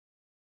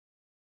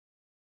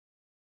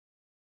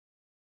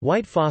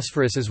 White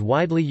phosphorus is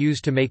widely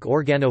used to make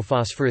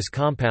organophosphorus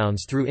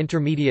compounds through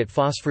intermediate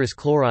phosphorus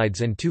chlorides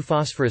and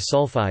 2-phosphorus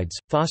sulfides,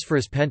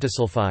 phosphorus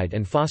pentasulfide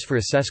and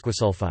phosphorus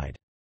sesquisulfide.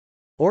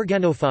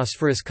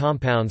 Organophosphorus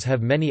compounds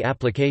have many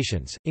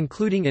applications,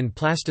 including in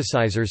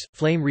plasticizers,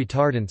 flame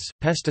retardants,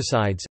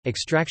 pesticides,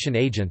 extraction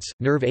agents,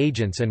 nerve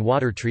agents and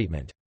water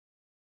treatment.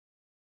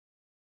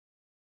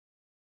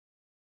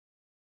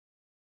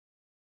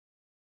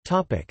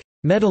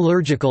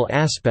 Metallurgical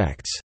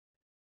aspects.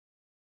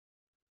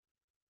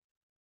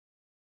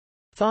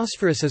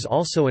 Phosphorus is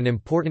also an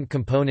important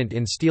component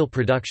in steel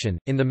production,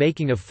 in the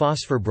making of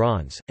phosphor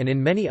bronze, and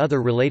in many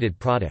other related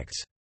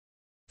products.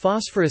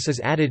 Phosphorus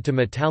is added to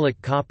metallic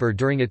copper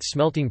during its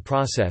smelting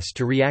process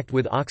to react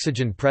with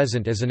oxygen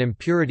present as an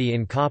impurity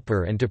in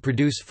copper and to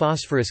produce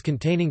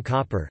phosphorus-containing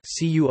copper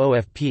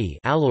 (CuOFP)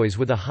 alloys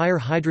with a higher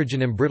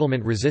hydrogen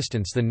embrittlement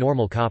resistance than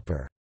normal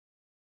copper.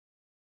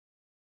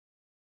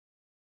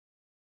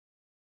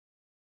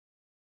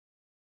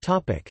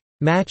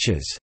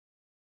 Matches.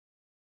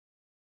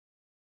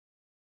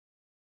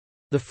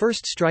 The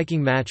first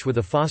striking match with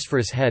a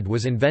phosphorus head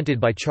was invented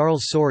by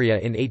Charles Soria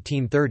in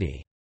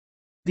 1830.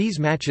 These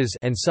matches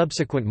and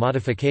subsequent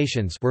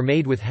modifications were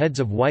made with heads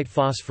of white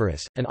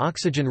phosphorus, an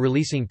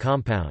oxygen-releasing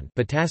compound,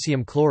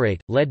 potassium chlorate,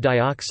 lead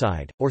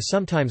dioxide, or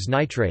sometimes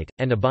nitrate,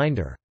 and a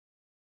binder.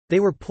 They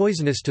were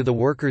poisonous to the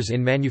workers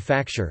in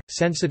manufacture,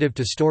 sensitive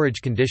to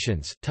storage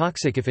conditions,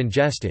 toxic if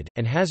ingested,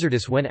 and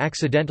hazardous when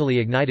accidentally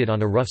ignited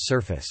on a rough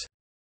surface.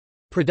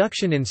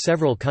 Production in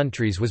several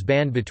countries was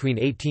banned between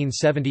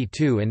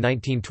 1872 and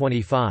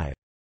 1925.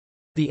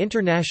 The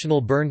International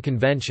Burn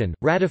Convention,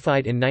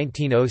 ratified in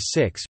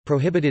 1906,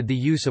 prohibited the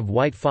use of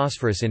white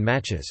phosphorus in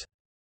matches.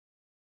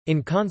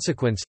 In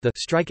consequence, the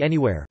strike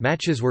anywhere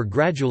matches were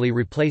gradually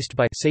replaced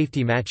by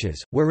safety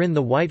matches, wherein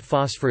the white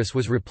phosphorus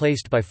was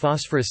replaced by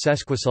phosphorus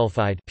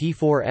sesquisulfide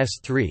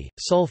P4S3,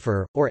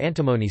 sulfur, or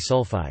antimony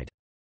sulfide.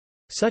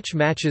 Such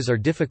matches are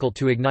difficult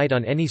to ignite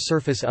on any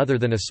surface other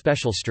than a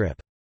special strip.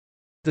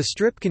 The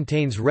strip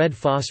contains red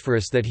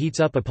phosphorus that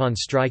heats up upon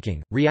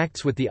striking,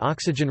 reacts with the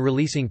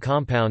oxygen-releasing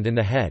compound in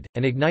the head,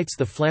 and ignites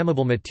the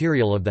flammable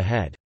material of the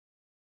head.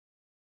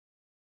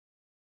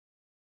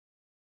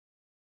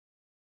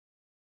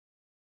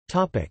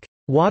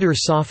 Water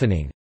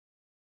softening.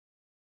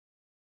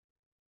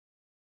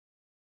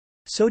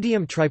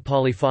 Sodium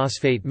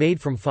tripolyphosphate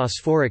made from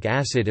phosphoric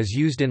acid is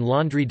used in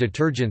laundry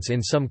detergents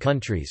in some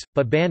countries,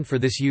 but banned for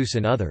this use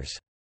in others.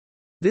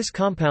 This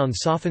compound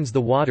softens the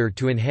water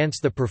to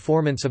enhance the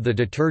performance of the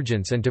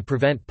detergents and to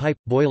prevent pipe,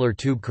 boiler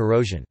tube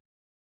corrosion.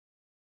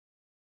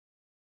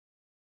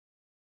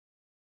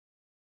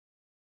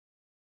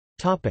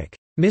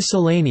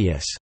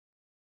 Miscellaneous.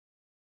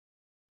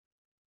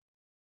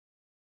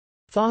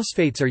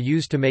 Phosphates are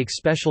used to make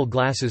special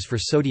glasses for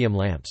sodium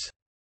lamps.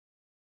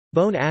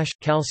 Bone ash,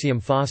 calcium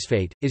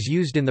phosphate, is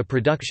used in the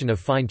production of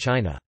fine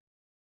china.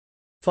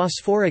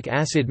 Phosphoric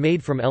acid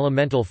made from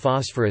elemental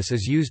phosphorus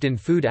is used in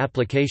food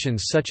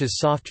applications such as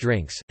soft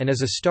drinks, and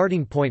as a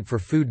starting point for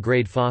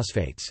food-grade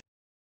phosphates.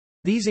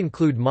 These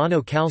include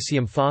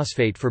mono-calcium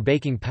phosphate for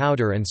baking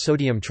powder and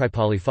sodium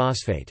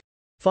tripolyphosphate.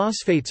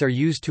 Phosphates are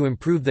used to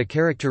improve the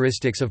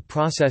characteristics of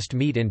processed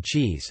meat and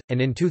cheese,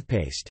 and in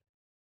toothpaste.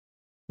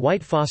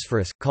 White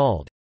phosphorus,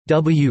 called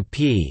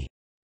WP,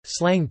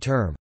 slang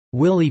term,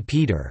 Willie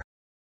Peter,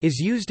 is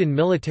used in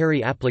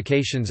military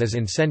applications as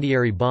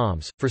incendiary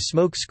bombs, for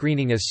smoke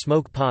screening as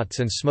smoke pots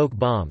and smoke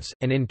bombs,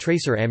 and in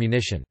tracer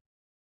ammunition.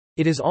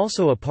 It is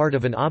also a part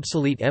of an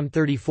obsolete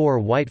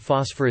M34 white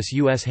phosphorus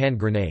U.S. hand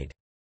grenade.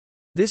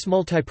 This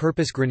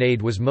multipurpose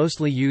grenade was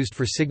mostly used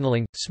for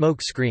signaling,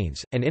 smoke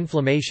screens, and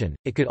inflammation.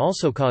 It could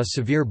also cause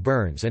severe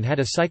burns and had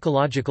a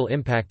psychological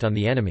impact on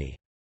the enemy.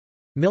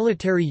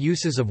 Military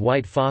uses of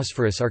white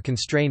phosphorus are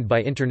constrained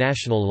by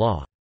international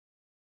law.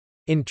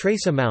 In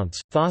trace amounts,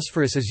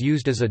 phosphorus is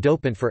used as a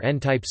dopant for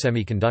N-type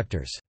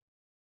semiconductors.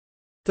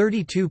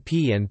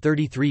 32P and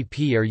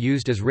 33P are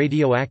used as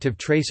radioactive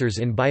tracers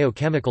in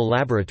biochemical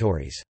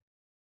laboratories.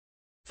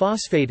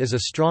 Phosphate is a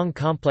strong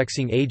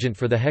complexing agent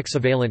for the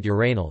hexavalent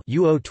uranyl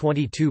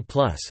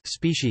UO22+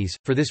 species.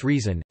 For this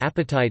reason,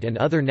 apatite and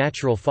other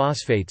natural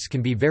phosphates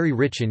can be very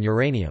rich in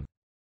uranium.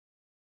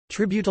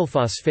 Tributyl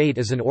phosphate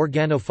is an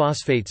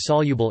organophosphate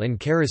soluble in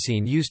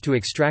kerosene used to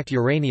extract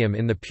uranium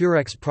in the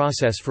Purex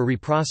process for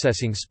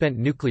reprocessing spent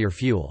nuclear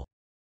fuel.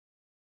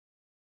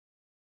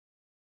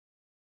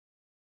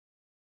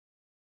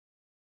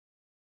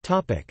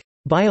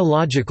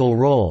 Biological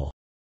role.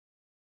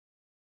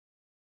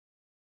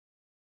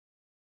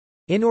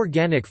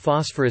 Inorganic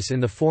phosphorus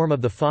in the form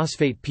of the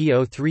phosphate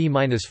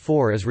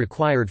PO3-4 is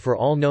required for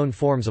all known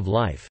forms of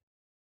life.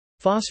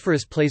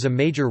 Phosphorus plays a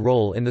major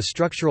role in the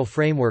structural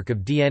framework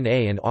of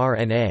DNA and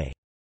RNA.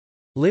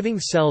 Living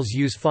cells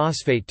use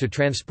phosphate to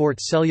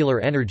transport cellular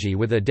energy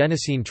with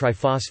adenosine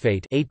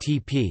triphosphate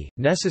 (ATP),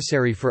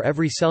 necessary for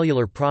every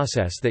cellular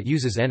process that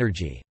uses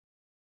energy.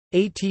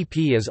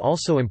 ATP is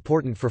also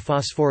important for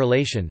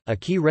phosphorylation, a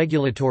key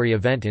regulatory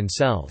event in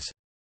cells.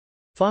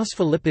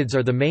 Phospholipids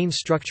are the main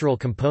structural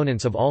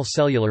components of all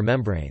cellular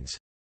membranes.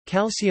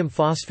 Calcium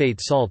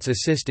phosphate salts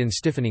assist in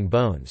stiffening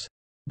bones.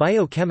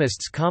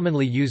 Biochemists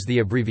commonly use the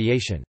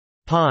abbreviation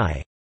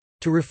Pi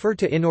to refer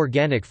to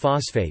inorganic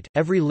phosphate.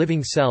 Every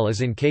living cell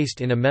is encased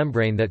in a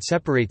membrane that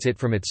separates it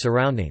from its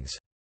surroundings.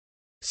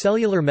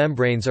 Cellular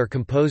membranes are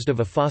composed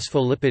of a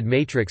phospholipid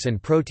matrix and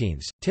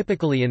proteins,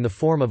 typically in the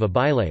form of a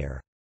bilayer.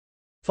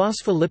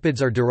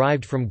 Phospholipids are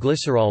derived from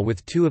glycerol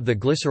with two of the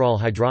glycerol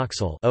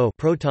hydroxyl O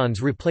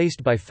protons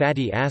replaced by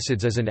fatty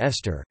acids as an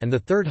ester, and the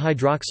third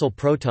hydroxyl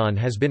proton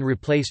has been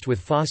replaced with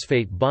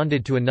phosphate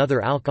bonded to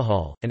another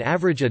alcohol. An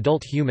average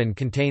adult human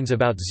contains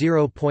about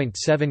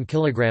 0.7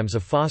 kilograms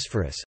of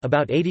phosphorus,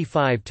 about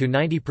 85 to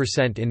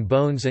 90% in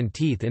bones and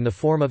teeth in the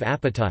form of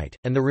apatite,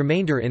 and the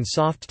remainder in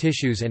soft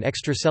tissues and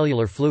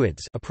extracellular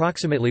fluids,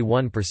 approximately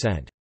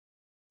 1%.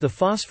 The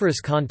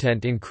phosphorus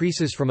content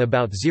increases from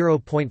about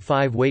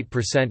 0.5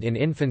 weight% in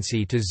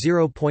infancy to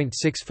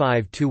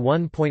 0.65 to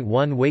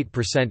 1.1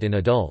 weight% in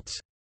adults.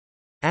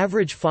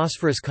 Average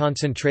phosphorus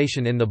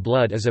concentration in the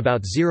blood is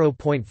about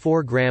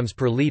 0.4 grams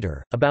per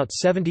liter, about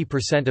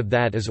 70% of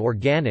that is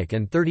organic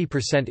and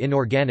 30%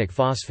 inorganic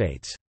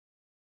phosphates.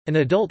 An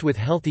adult with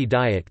healthy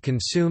diet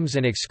consumes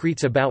and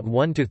excretes about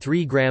 1 to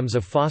 3 grams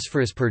of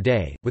phosphorus per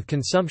day, with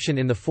consumption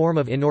in the form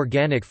of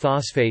inorganic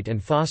phosphate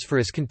and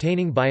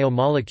phosphorus-containing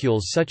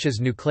biomolecules such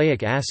as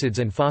nucleic acids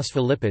and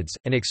phospholipids,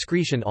 and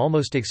excretion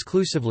almost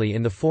exclusively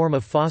in the form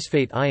of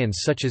phosphate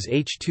ions such as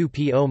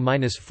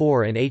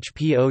H2PO-4 and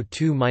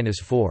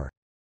HPO2-4.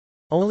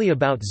 Only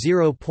about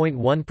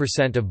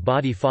 0.1% of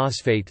body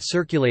phosphate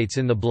circulates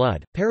in the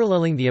blood,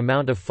 paralleling the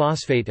amount of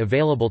phosphate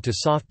available to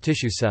soft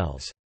tissue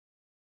cells.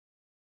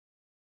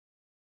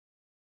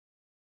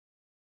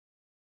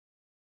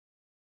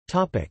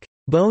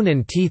 Bone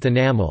and teeth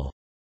enamel.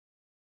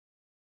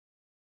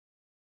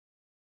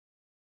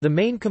 The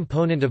main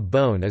component of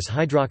bone is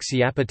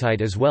hydroxyapatite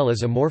as well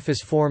as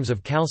amorphous forms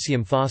of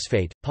calcium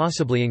phosphate,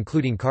 possibly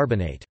including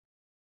carbonate.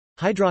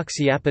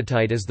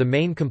 Hydroxyapatite is the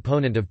main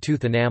component of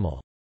tooth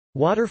enamel.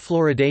 Water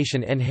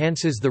fluoridation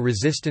enhances the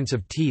resistance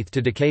of teeth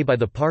to decay by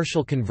the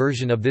partial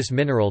conversion of this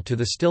mineral to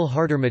the still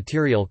harder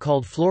material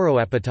called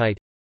fluoroapatite.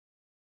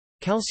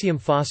 Calcium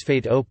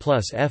phosphate O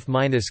plus F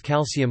minus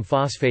calcium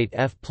phosphate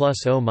F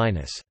plus O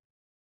minus.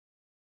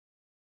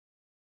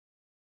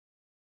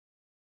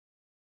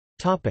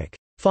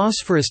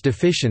 Phosphorus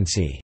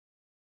deficiency.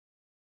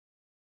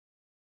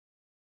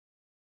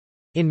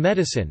 In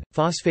medicine,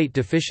 phosphate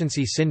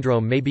deficiency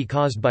syndrome may be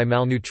caused by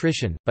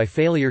malnutrition, by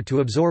failure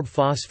to absorb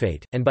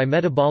phosphate, and by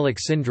metabolic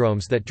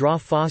syndromes that draw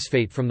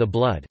phosphate from the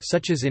blood,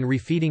 such as in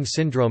refeeding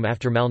syndrome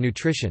after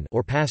malnutrition,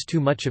 or pass too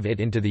much of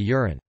it into the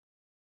urine.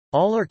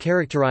 All are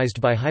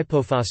characterized by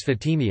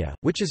hypophosphatemia,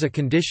 which is a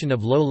condition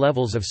of low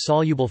levels of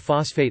soluble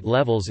phosphate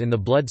levels in the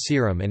blood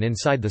serum and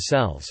inside the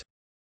cells.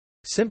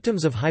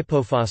 Symptoms of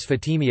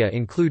hypophosphatemia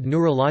include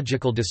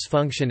neurological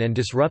dysfunction and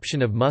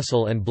disruption of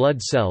muscle and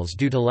blood cells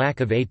due to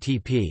lack of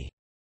ATP.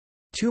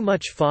 Too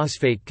much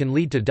phosphate can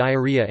lead to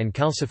diarrhea and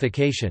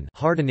calcification,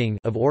 hardening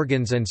of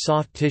organs and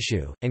soft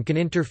tissue, and can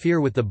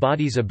interfere with the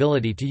body's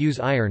ability to use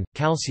iron,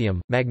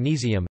 calcium,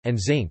 magnesium, and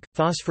zinc.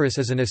 Phosphorus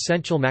is an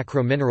essential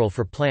macromineral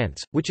for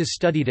plants, which is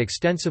studied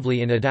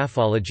extensively in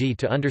edaphology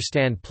to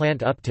understand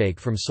plant uptake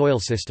from soil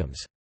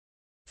systems.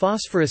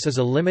 Phosphorus is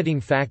a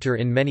limiting factor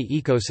in many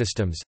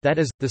ecosystems, that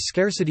is, the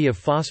scarcity of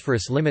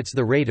phosphorus limits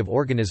the rate of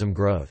organism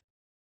growth.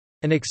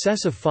 An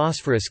excess of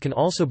phosphorus can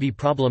also be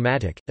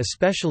problematic,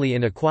 especially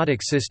in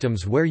aquatic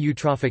systems where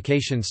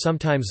eutrophication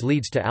sometimes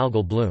leads to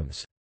algal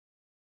blooms.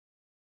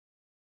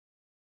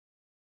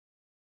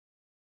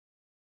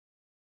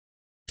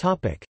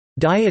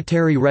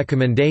 Dietary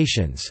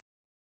recommendations.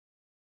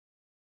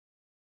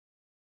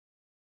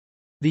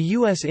 The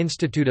U.S.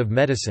 Institute of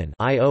Medicine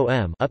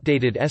 (IOM)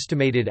 updated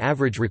estimated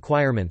average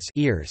requirements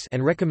 (EARs)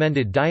 and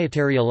recommended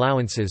dietary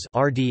allowances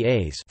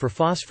 (RDAs) for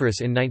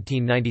phosphorus in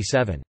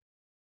 1997.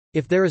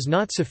 If there is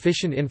not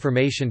sufficient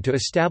information to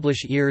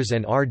establish EARs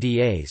and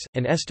RDAs,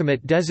 an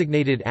estimate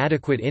designated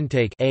adequate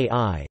intake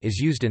 (AI) is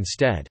used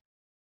instead.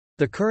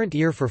 The current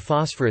EAR for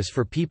phosphorus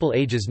for people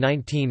ages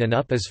 19 and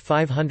up is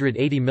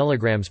 580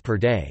 mg per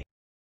day.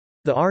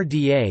 The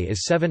RDA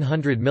is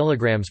 700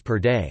 mg per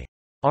day.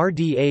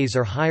 RDAs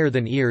are higher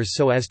than EARs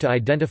so as to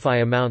identify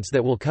amounts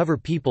that will cover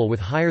people with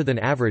higher than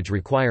average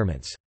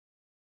requirements.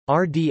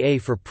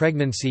 RDA for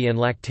pregnancy and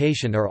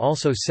lactation are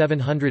also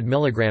 700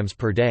 mg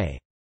per day.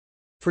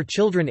 For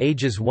children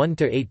ages 1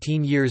 to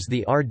 18 years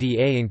the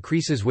RDA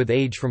increases with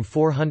age from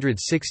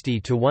 460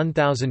 to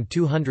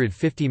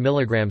 1,250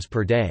 mg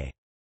per day.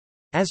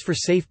 As for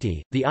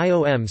safety, the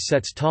IOM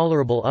sets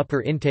tolerable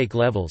upper intake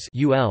levels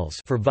 (ULs)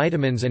 for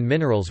vitamins and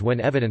minerals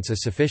when evidence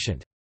is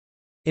sufficient.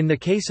 In the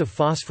case of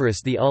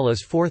phosphorus the UL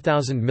is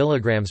 4,000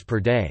 mg per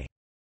day.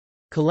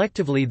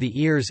 Collectively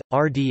the EARs,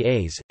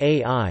 RDAs,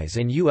 AIs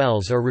and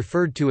ULs are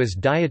referred to as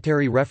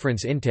Dietary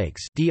Reference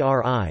Intakes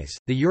 (DRIs).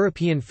 The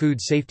European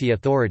Food Safety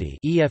Authority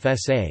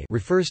 (EFSA)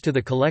 refers to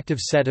the collective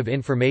set of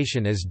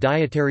information as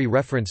Dietary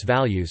Reference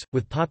Values,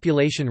 with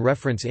Population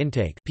Reference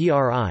Intake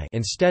 (PRI)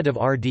 instead of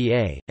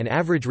RDA, an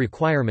average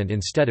requirement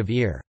instead of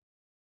EAR.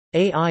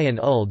 AI and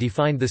UL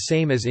defined the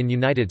same as in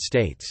United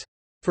States.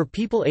 For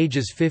people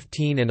ages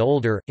 15 and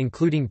older,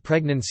 including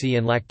pregnancy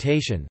and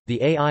lactation,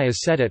 the AI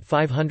is set at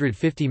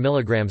 550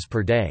 mg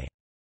per day.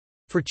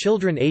 For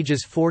children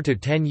ages 4 to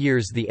 10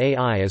 years the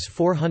AI is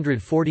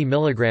 440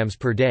 mg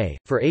per day,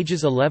 for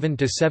ages 11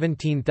 to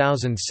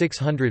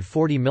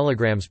 17,640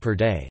 mg per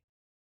day.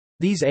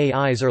 These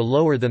AIs are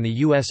lower than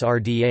the US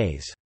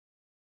RDAs.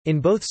 In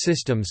both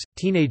systems,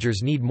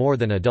 teenagers need more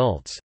than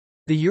adults.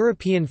 The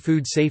European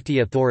Food Safety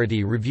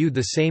Authority reviewed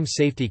the same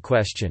safety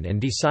question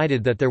and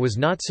decided that there was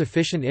not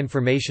sufficient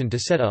information to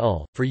set a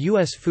UL. For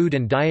U.S. food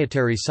and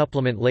dietary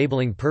supplement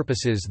labeling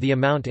purposes the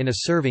amount in a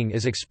serving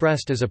is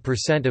expressed as a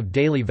percent of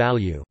daily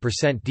value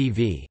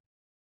 %DV.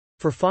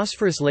 For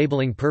phosphorus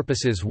labeling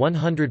purposes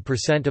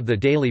 100% of the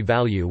daily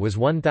value was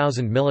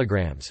 1,000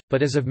 mg,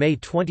 but as of May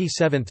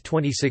 27,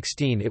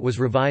 2016 it was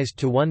revised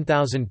to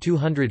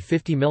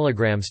 1,250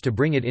 mg to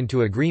bring it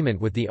into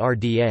agreement with the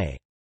RDA.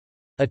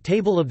 A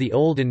table of the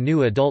old and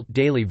new adult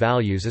daily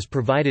values is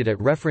provided at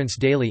reference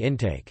daily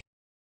intake.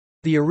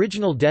 The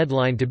original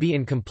deadline to be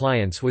in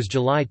compliance was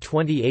July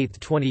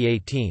 28,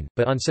 2018,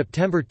 but on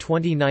September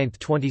 29,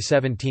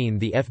 2017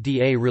 the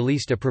FDA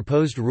released a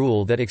proposed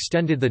rule that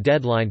extended the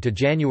deadline to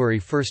January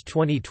 1,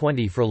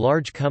 2020 for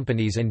large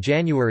companies and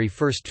January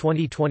 1,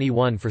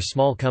 2021 for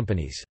small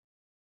companies.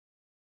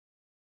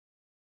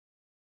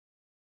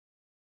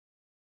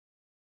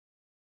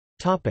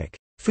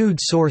 Food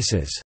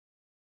sources.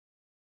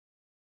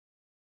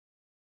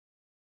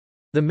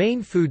 The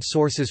main food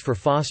sources for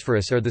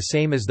phosphorus are the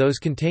same as those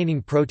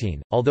containing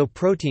protein, although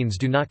proteins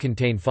do not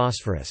contain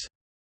phosphorus.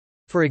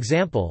 For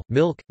example,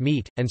 milk,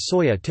 meat, and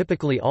soya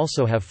typically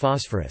also have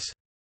phosphorus.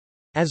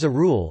 As a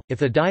rule,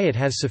 if a diet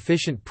has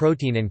sufficient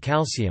protein and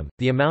calcium,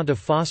 the amount of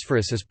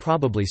phosphorus is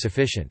probably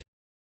sufficient.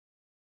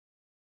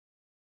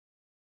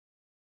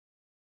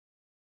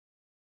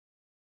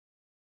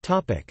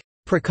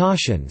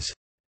 Precautions.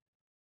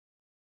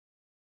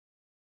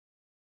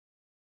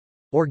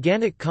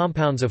 Organic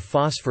compounds of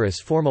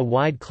phosphorus form a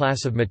wide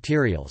class of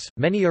materials,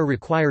 many are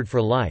required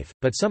for life,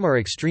 but some are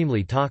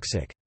extremely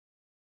toxic.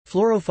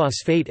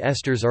 Fluorophosphate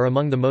esters are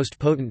among the most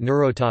potent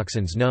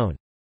neurotoxins known.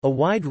 A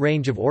wide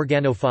range of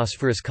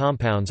organophosphorus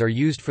compounds are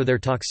used for their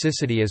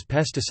toxicity as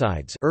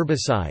pesticides,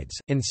 herbicides,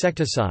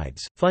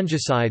 insecticides,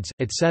 fungicides,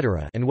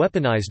 etc., and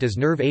weaponized as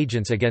nerve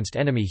agents against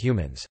enemy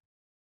humans.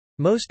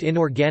 Most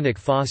inorganic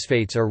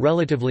phosphates are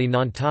relatively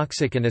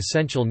non-toxic and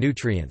essential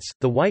nutrients.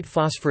 The white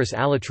phosphorus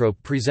allotrope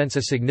presents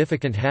a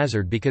significant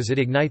hazard because it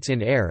ignites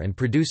in air and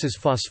produces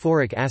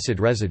phosphoric acid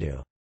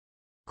residue.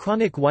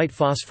 Chronic white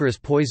phosphorus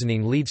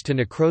poisoning leads to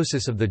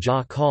necrosis of the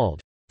jaw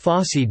called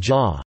phossy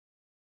jaw.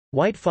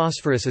 White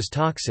phosphorus is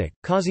toxic,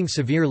 causing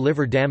severe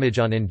liver damage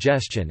on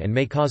ingestion and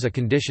may cause a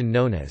condition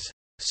known as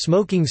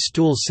smoking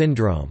stool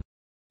syndrome.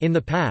 In the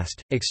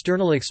past,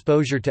 external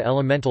exposure to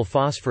elemental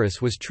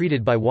phosphorus was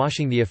treated by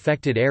washing the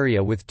affected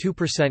area with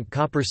 2%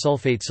 copper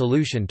sulfate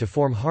solution to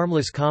form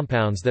harmless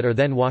compounds that are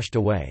then washed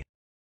away.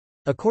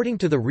 According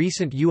to the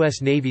recent U.S.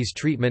 Navy's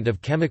treatment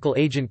of chemical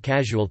agent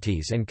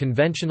casualties and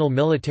conventional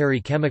military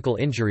chemical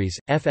injuries,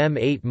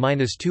 FM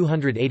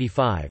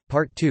 8-285,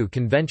 Part 2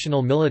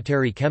 Conventional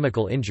military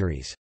chemical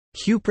injuries,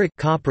 cupric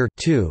copper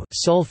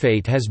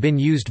sulfate has been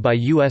used by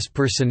U.S.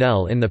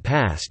 personnel in the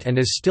past and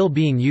is still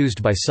being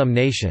used by some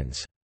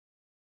nations.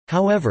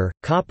 However,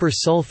 copper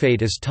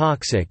sulfate is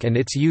toxic and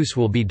its use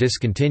will be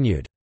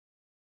discontinued.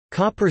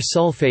 Copper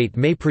sulfate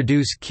may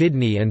produce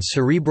kidney and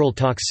cerebral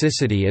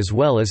toxicity as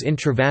well as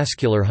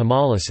intravascular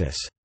hemolysis.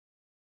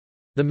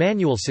 The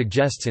manual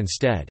suggests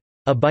instead,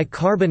 a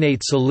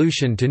bicarbonate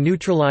solution to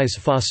neutralize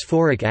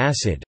phosphoric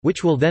acid,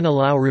 which will then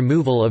allow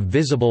removal of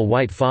visible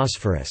white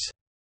phosphorus.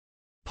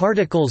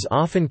 Particles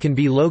often can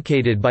be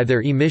located by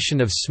their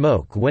emission of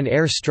smoke when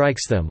air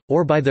strikes them,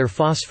 or by their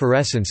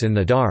phosphorescence in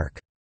the dark.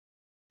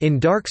 In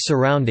dark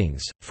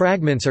surroundings,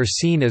 fragments are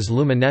seen as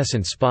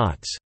luminescent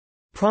spots.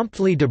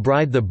 Promptly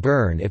debride the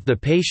burn if the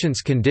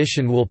patient's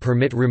condition will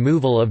permit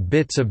removal of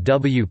bits of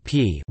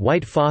WP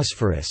white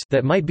phosphorus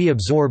that might be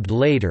absorbed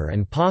later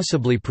and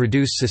possibly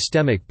produce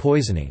systemic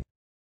poisoning.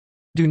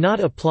 Do not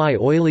apply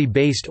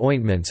oily-based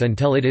ointments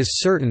until it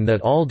is certain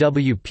that all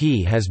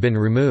WP has been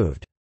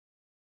removed.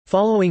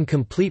 Following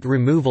complete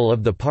removal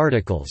of the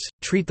particles,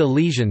 treat the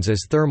lesions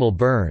as thermal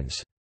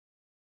burns.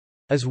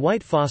 As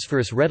white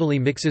phosphorus readily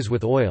mixes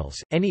with oils,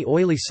 any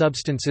oily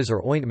substances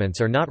or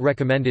ointments are not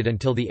recommended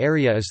until the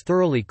area is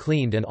thoroughly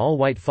cleaned and all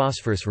white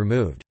phosphorus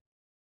removed.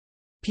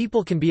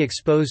 People can be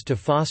exposed to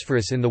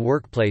phosphorus in the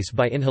workplace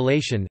by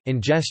inhalation,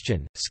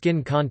 ingestion,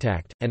 skin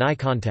contact, and eye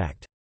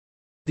contact.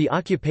 The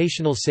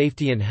Occupational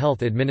Safety and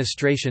Health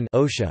Administration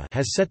 (OSHA)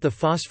 has set the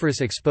phosphorus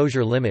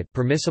exposure limit,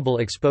 permissible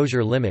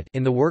exposure limit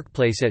in the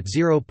workplace at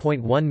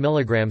 0.1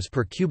 mg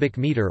per cubic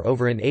meter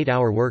over an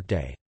 8-hour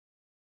workday.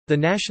 The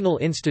National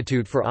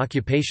Institute for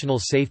Occupational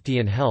Safety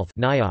and Health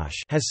 (NIOSH)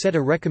 has set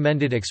a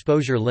recommended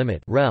exposure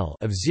limit (REL)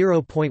 of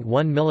 0.1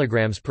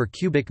 mg per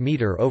cubic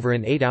meter over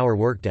an 8-hour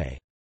workday.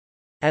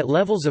 At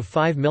levels of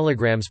 5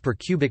 mg per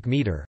cubic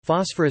meter,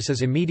 phosphorus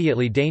is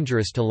immediately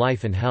dangerous to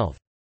life and health.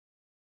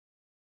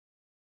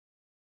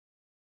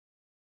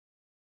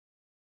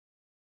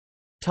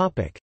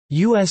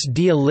 US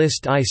DEA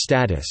List I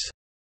status.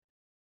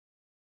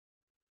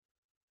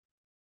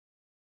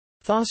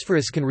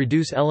 Phosphorus can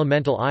reduce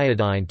elemental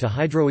iodine to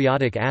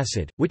hydroiodic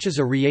acid, which is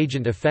a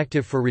reagent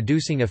effective for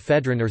reducing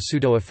ephedrine or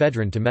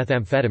pseudoephedrine to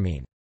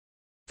methamphetamine.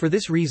 For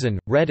this reason,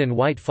 red and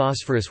white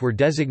phosphorus were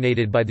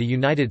designated by the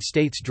United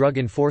States Drug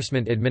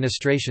Enforcement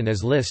Administration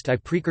as List I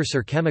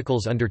precursor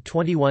chemicals under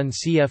 21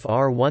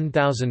 CFR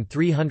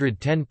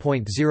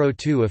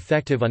 1310.02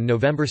 effective on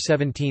November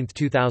 17,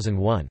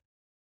 2001.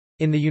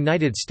 In the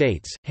United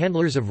States,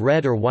 handlers of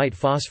red or white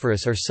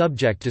phosphorus are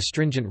subject to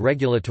stringent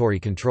regulatory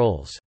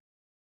controls.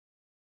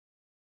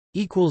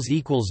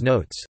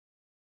 Notes